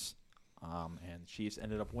Chiefs, and the Chiefs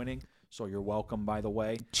ended up winning. So you're welcome, by the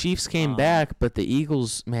way. Chiefs came back, but the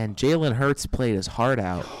Eagles, man, Jalen Hurts played his heart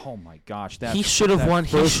out. Oh my gosh, he should have won.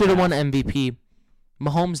 He should have won MVP.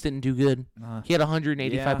 Mahomes didn't do good. He had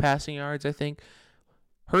 185 passing yards, I think.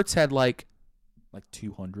 Hurts had like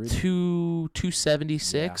 200,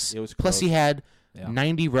 276. Yeah, it was plus close. He had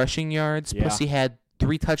 90 rushing yards. Yeah. Plus he had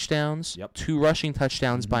 3 touchdowns. Yep. 2 rushing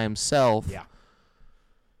touchdowns by himself. Yeah.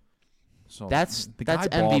 So that's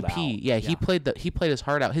MVP. Yeah, he played his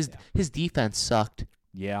heart out. His defense sucked.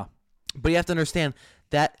 Yeah. But you have to understand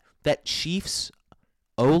that Chiefs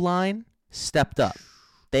O-line stepped up.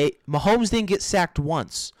 Mahomes didn't get sacked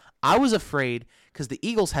once. I was afraid because the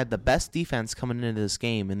Eagles had the best defense coming into this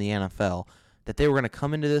game in the NFL that they were going to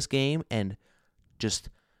come into this game and just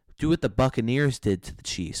do what the Buccaneers did to the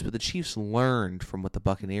Chiefs. But the Chiefs learned from what the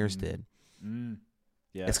Buccaneers did.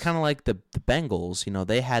 Yes. It's kind of like the Bengals. You know,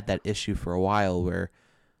 they had that issue for a while where,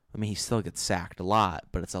 I mean, he still gets sacked a lot,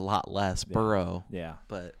 but it's a lot less. Burrow. Yeah.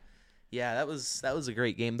 But yeah, that was a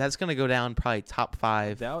great game. That's going to go down probably top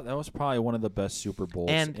 5. That was probably one of the best Super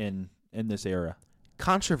Bowls in this era.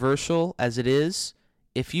 Controversial as it is,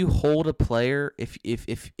 if you hold a player, if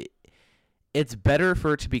it's better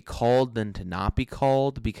for it to be called than to not be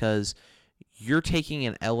called, because you're taking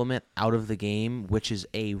an element out of the game, which is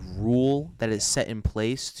a rule that is set in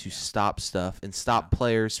place to stop stuff and stop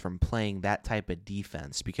players from playing that type of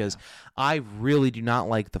defense. Because I really do not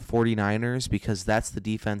like the 49ers because that's the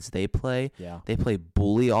defense they play. Yeah. They play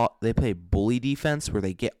bully defense where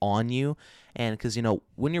they get on you. And because, you know,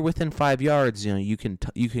 when you're within 5 yards, you know, you can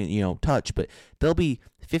touch, but they'll be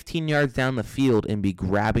 15 yards down the field and be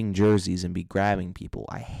grabbing jerseys and be grabbing people.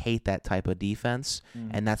 I hate that type of defense.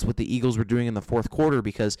 And that's what the Eagles were doing in the fourth quarter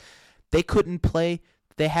because they couldn't play.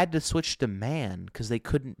 They had to switch to man because they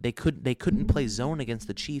couldn't play zone against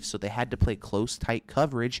the Chiefs. So they had to play close, tight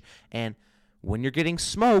coverage. And when you're getting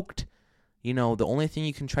smoked, you know, the only thing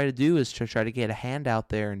you can try to do is to try to get a hand out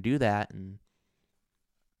there and do that. And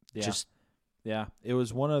yeah, it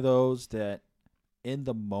was one of those that in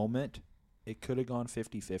the moment, it could have gone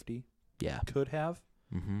 50-50. Yeah. Could have.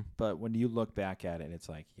 Mm-hmm. But when you look back at it, it's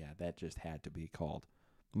like, yeah, that just had to be called.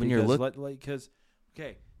 When you're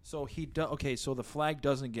so the flag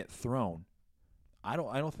doesn't get thrown. I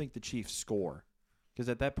don't think the Chiefs score. Because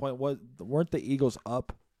at that point, weren't the Eagles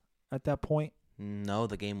up at that point? No,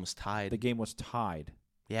 the game was tied. The game was tied.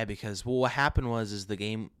 Yeah, because what happened was the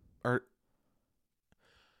game or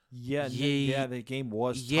Yeah, the game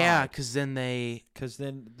was tied. yeah, because then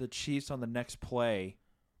the Chiefs on the next play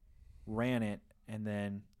ran it and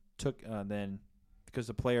then took because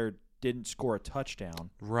the player didn't score a touchdown.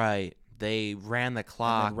 right. They ran the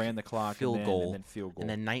clock. Field goal. And then field goal. And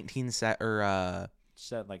then 19 set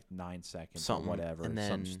set like 9 seconds something, or whatever. and then,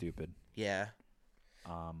 something stupid. Yeah.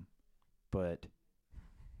 But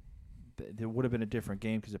there would have been a different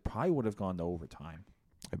game because it probably would have gone to overtime.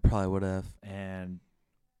 It probably would have. And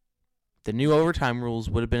the new overtime rules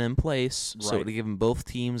would have been in place, so it Right. would have given both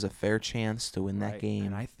teams a fair chance to win that game.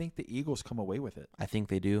 And I think the Eagles come away with it. I think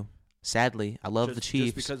they do. Sadly, I love the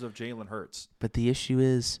Chiefs. Just because of Jalen Hurts. But the issue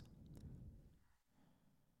is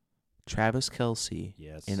Travis Kelce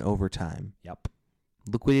in overtime. Yep.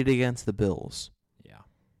 Look what he did against the Bills. Yeah.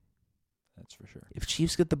 That's for sure. If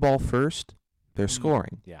Chiefs get the ball first, they're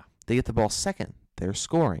scoring. Yeah. They get the ball second, they're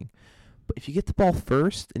scoring. But if you get the ball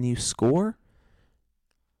first and you score,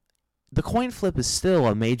 the coin flip is still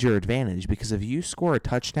a major advantage because if you score a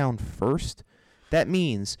touchdown first, that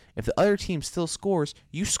means if the other team still scores,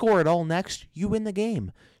 you score it all next, you win the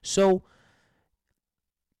game. So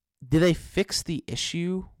did they fix the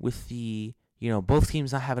issue with both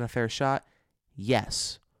teams not having a fair shot?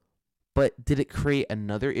 Yes. But did it create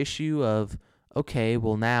another issue of, okay,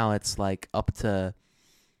 well now it's like up to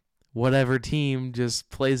whatever team just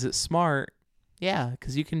plays it smart? Yeah,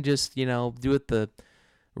 because you can just, do what the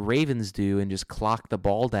Ravens do and just clock the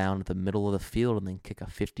ball down at the middle of the field and then kick a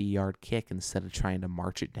 50-yard kick instead of trying to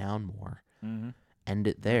march it down more. Mm-hmm. End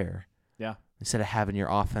it there. Yeah. Instead of having your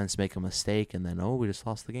offense make a mistake and then, we just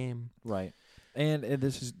lost the game. Right. And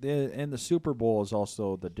the Super Bowl is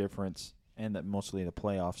also the difference, and that mostly the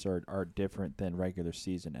playoffs are different than regular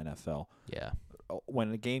season NFL. Yeah. When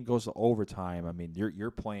the game goes to overtime, I mean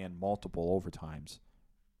you're playing multiple overtimes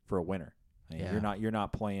for a winner. I mean, you're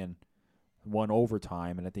not playing one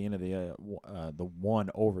overtime, and at the end of the one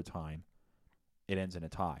overtime, it ends in a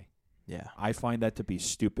tie. Yeah. I find that to be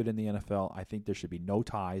stupid in the NFL. I think there should be no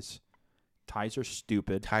ties. Ties are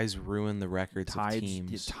stupid. Ties ruin the records of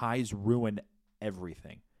teams. Ties ruin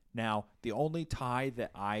everything. Now, the only tie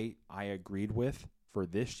that I agreed with for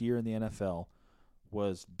this year in the NFL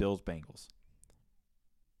was Bills-Bengals.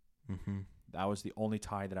 Mm-hmm. That was the only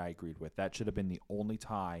tie that I agreed with. That should have been the only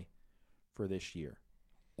tie for this year.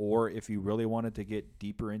 Or if you really wanted to get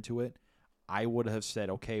deeper into it, I would have said,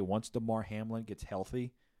 okay, once DeMar Hamlin gets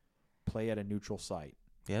healthy, play at a neutral site.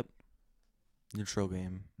 Yep. Neutral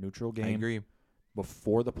game. I agree.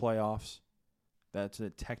 Before the playoffs. That's a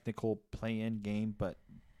technical play-in game, but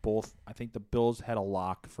I think the Bills had a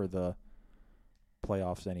lock for the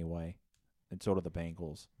playoffs anyway, and so did the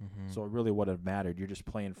Bengals. Mm-hmm. So it really wouldn't have mattered. You're just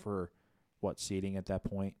playing for, seeding at that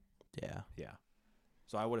point? Yeah. Yeah.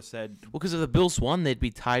 So I would have said... Well, because if the Bills won, they'd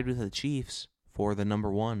be tied with the Chiefs for the number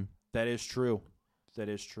one. That is true. But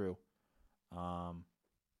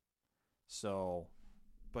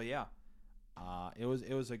yeah, it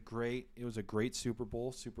was a great Super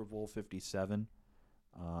Bowl, Super Bowl 57,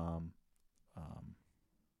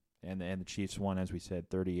 and the Chiefs won, as we said,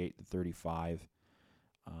 38-35.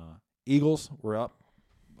 Eagles were up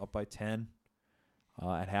by 10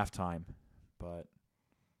 at halftime, but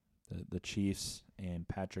the Chiefs and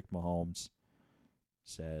Patrick Mahomes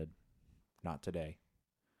said, "Not today,"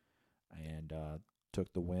 and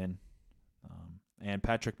took the win. And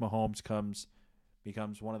Patrick Mahomes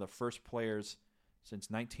becomes one of the first players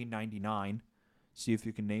since 1999. See if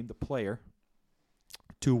you can name the player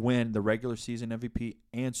to win the regular season MVP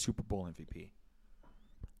and Super Bowl MVP.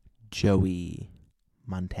 Joey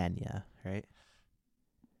Montana, right?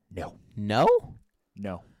 No. No?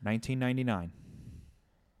 No. 1999.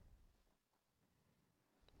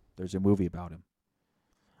 There's a movie about him.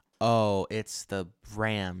 Oh, it's the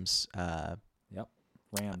Rams. Yep.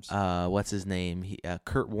 Rams. What's his name?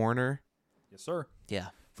 Kurt Warner. Yes, sir. Yeah.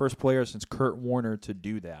 First player since Kurt Warner to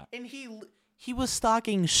do that. And he was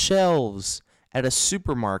stocking shelves at a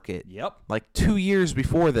supermarket. Yep. Like 2 years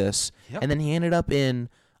before this. Yep. And then he ended up in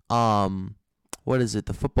what is it?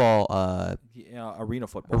 The football arena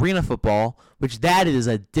football. Arena football, which that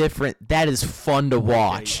is fun to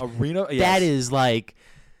watch. Okay. Arena, yes. That is like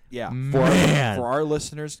for our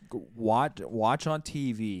listeners, watch on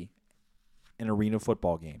TV an arena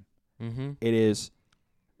football game. Mm-hmm.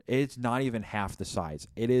 It's not even half the size.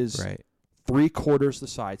 It is right. 3/4 the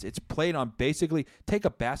size. It's played on basically take a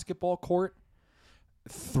basketball court,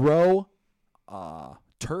 throw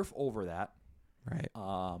turf over that. Right.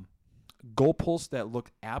 Goalposts that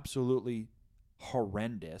look absolutely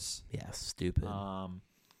horrendous. Yeah, stupid.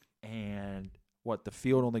 And what the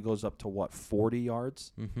field only goes up to what 40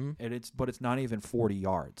 yards, Mm-hmm. and it's not even 40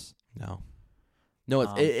 yards. No,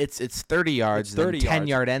 it's 30 yards, it's 30 then 10 yards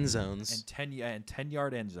yard end zones. and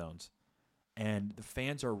 10-yard end zones, and the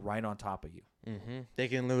fans are right on top of you. Mm-hmm. They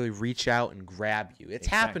can literally reach out and grab you. It's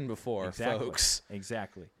happened before, folks.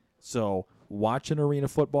 Exactly. So watch an arena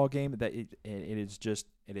football game. That it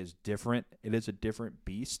is different. It is a different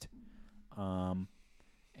beast. And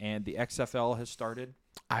the XFL has started.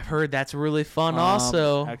 I've heard that's really fun.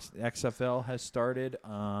 Also, XFL has started.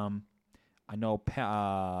 I know.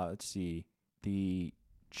 Let's see. The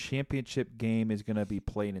championship game is going to be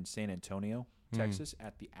played in San Antonio, Texas,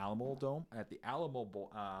 at the Alamo Dome. At the Alamo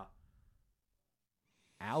Bowl.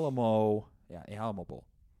 Alamo Bowl.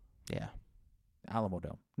 Yeah. Alamo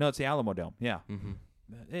Dome. No, it's the Alamo Dome. Yeah. Mm-hmm.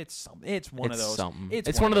 It's one of those. Something.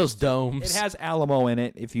 It's one of those domes. It has Alamo in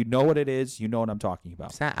it. If you know what it is, you know what I'm talking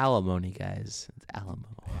about. It's not alimony, guys. It's Alamo.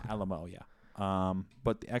 Alamo, yeah.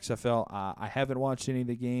 But the XFL, I haven't watched any of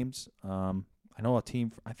the games. I know a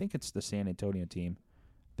team. I think it's the San Antonio team.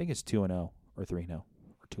 I think it's 2-0 or 3-0 or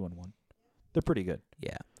 2-1. They're pretty good.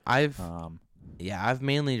 Yeah. I've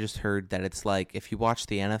mainly just heard that it's like if you watch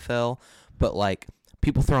the NFL, but like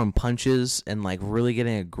people throwing punches and like really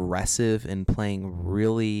getting aggressive and playing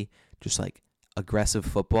really just like aggressive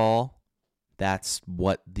football, that's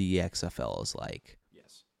what the XFL is like.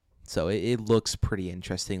 Yes. So it looks pretty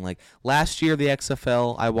interesting. Like last year, the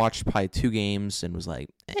XFL, I watched probably 2 games and was like,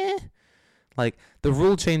 eh. Like the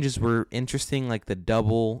rule changes were interesting. Like the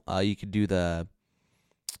double, you could do the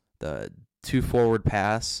 2 forward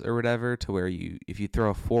pass or whatever, to where if you throw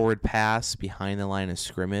a forward pass behind the line of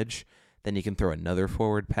scrimmage, then you can throw another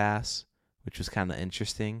forward pass, which was kind of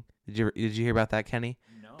interesting. Did you hear about that, Kenny?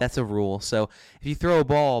 No. That's a rule. So if you throw a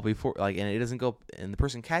ball before, like, and it doesn't go, and the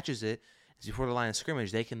person catches it before the line of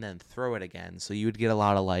scrimmage, they can then throw it again. So you would get a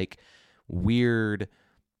lot of like weird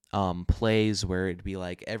plays where it'd be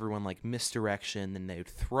like everyone like misdirection, then they would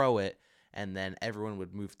throw it, and then everyone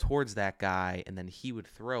would move towards that guy, and then he would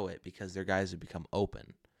throw it because their guys would become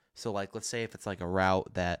open. So like, let's say if it's like a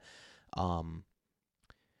route that,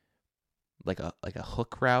 like a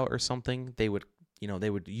hook route or something, they would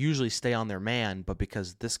usually stay on their man, but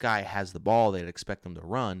because this guy has the ball, they'd expect them to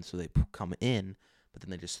run, so they come in, but then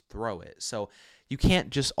they just throw it. So you can't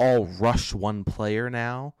just all rush one player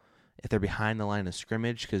now if they're behind the line of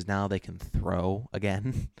scrimmage, because now they can throw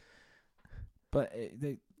again. But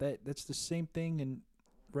that's the same thing in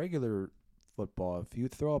regular football. If you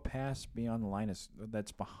throw a pass beyond the line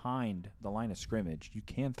that's behind the line of scrimmage, you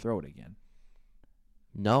can throw it again.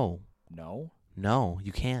 No,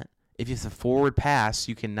 you can't. If it's a forward pass,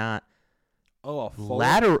 you cannot. Oh, a forward,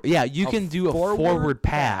 lateral. Yeah, you can do a forward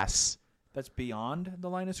pass. That's beyond the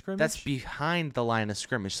line of scrimmage? That's behind the line of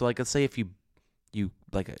scrimmage. So like, let's say if you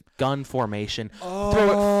like a gun formation, throw it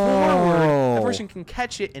forward, the person can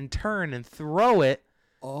catch it and turn and throw it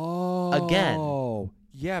again. Oh,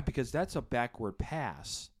 yeah, because that's a backward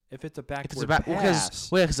pass. If it's a backward pass.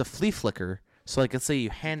 Because a flea flicker. So like, let's say you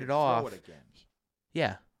hand it off. Throw it again.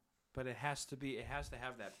 Yeah. But it has to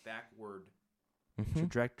have that backward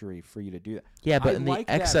trajectory for you to do that. Yeah, but in the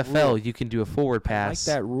XFL, you can do a forward pass.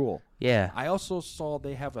 I like that rule. Yeah. I also saw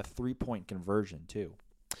they have a 3-point conversion too.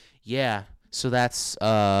 Yeah. So that's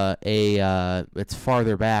it's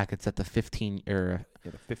farther back. It's at the 15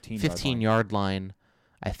 yard line,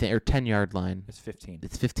 I think, or 10-yard line. It's 15.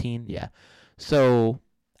 It's 15. Yeah. So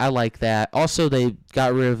I like that. Also, they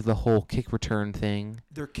got rid of the whole kick return thing.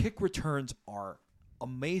 Their kick returns are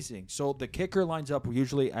amazing. So the kicker lines up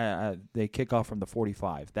usually. They kick off from the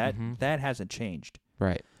 45. That hasn't changed.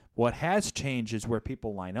 Right. What has changed is where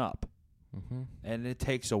people line up. Mm-hmm. And it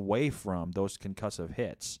takes away from those concussive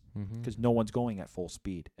hits because no one's going at full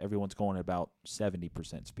speed. Everyone's going at about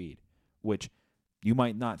 70% speed, which you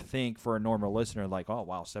might not think for a normal listener like, oh,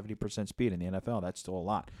 wow, 70% speed in the NFL, that's still a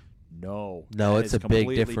lot. No, it's a big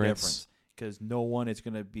difference because no one is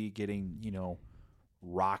going to be getting,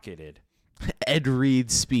 rocketed. Ed Reed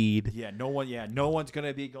speed. No one's going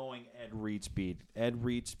to be going Ed Reed speed. Ed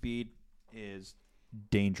Reed speed is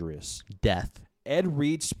dangerous. Death. Ed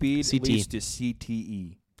Reed speed CT. leads to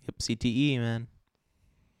CTE. Yep, CTE, man.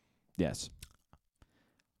 Yes.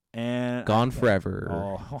 And Gone forever.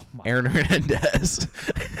 Oh my Aaron Hernandez.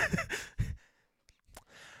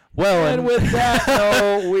 And with that,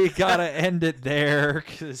 though, we got to end it there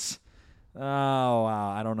because, wow,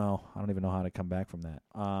 I don't know. I don't even know how to come back from that.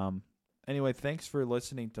 Anyway, thanks for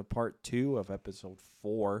listening to part 2 of episode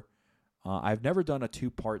 4. I've never done a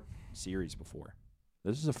 2-part series before.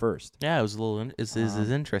 This is a first. Yeah, it was a little. Is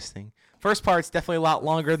interesting. First part's definitely a lot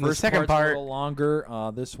longer than the second part's part. a little longer.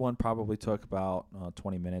 This one probably took about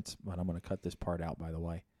 20 minutes, but I'm going to cut this part out, by the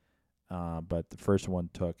way. But the first one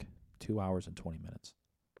took 2 hours and 20 minutes.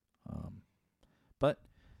 But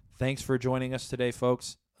thanks for joining us today,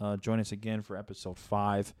 folks. Join us again for episode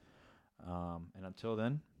 5. And until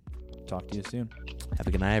then, talk to you soon. Have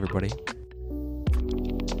a good night, everybody.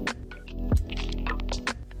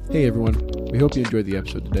 Hey everyone, we hope you enjoyed the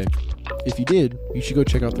episode today. If you did, you should go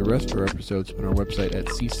check out the rest of our episodes on our website at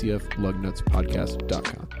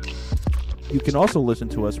ccflugnutspodcast.com. You can also listen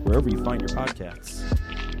to us wherever you find your podcasts.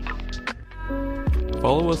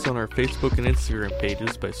 Follow us on our Facebook and Instagram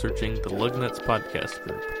pages by searching the Lugnuts Podcast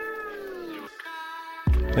Group.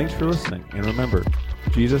 Thanks for listening, and remember,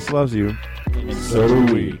 Jesus loves you, And so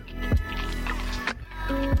do we.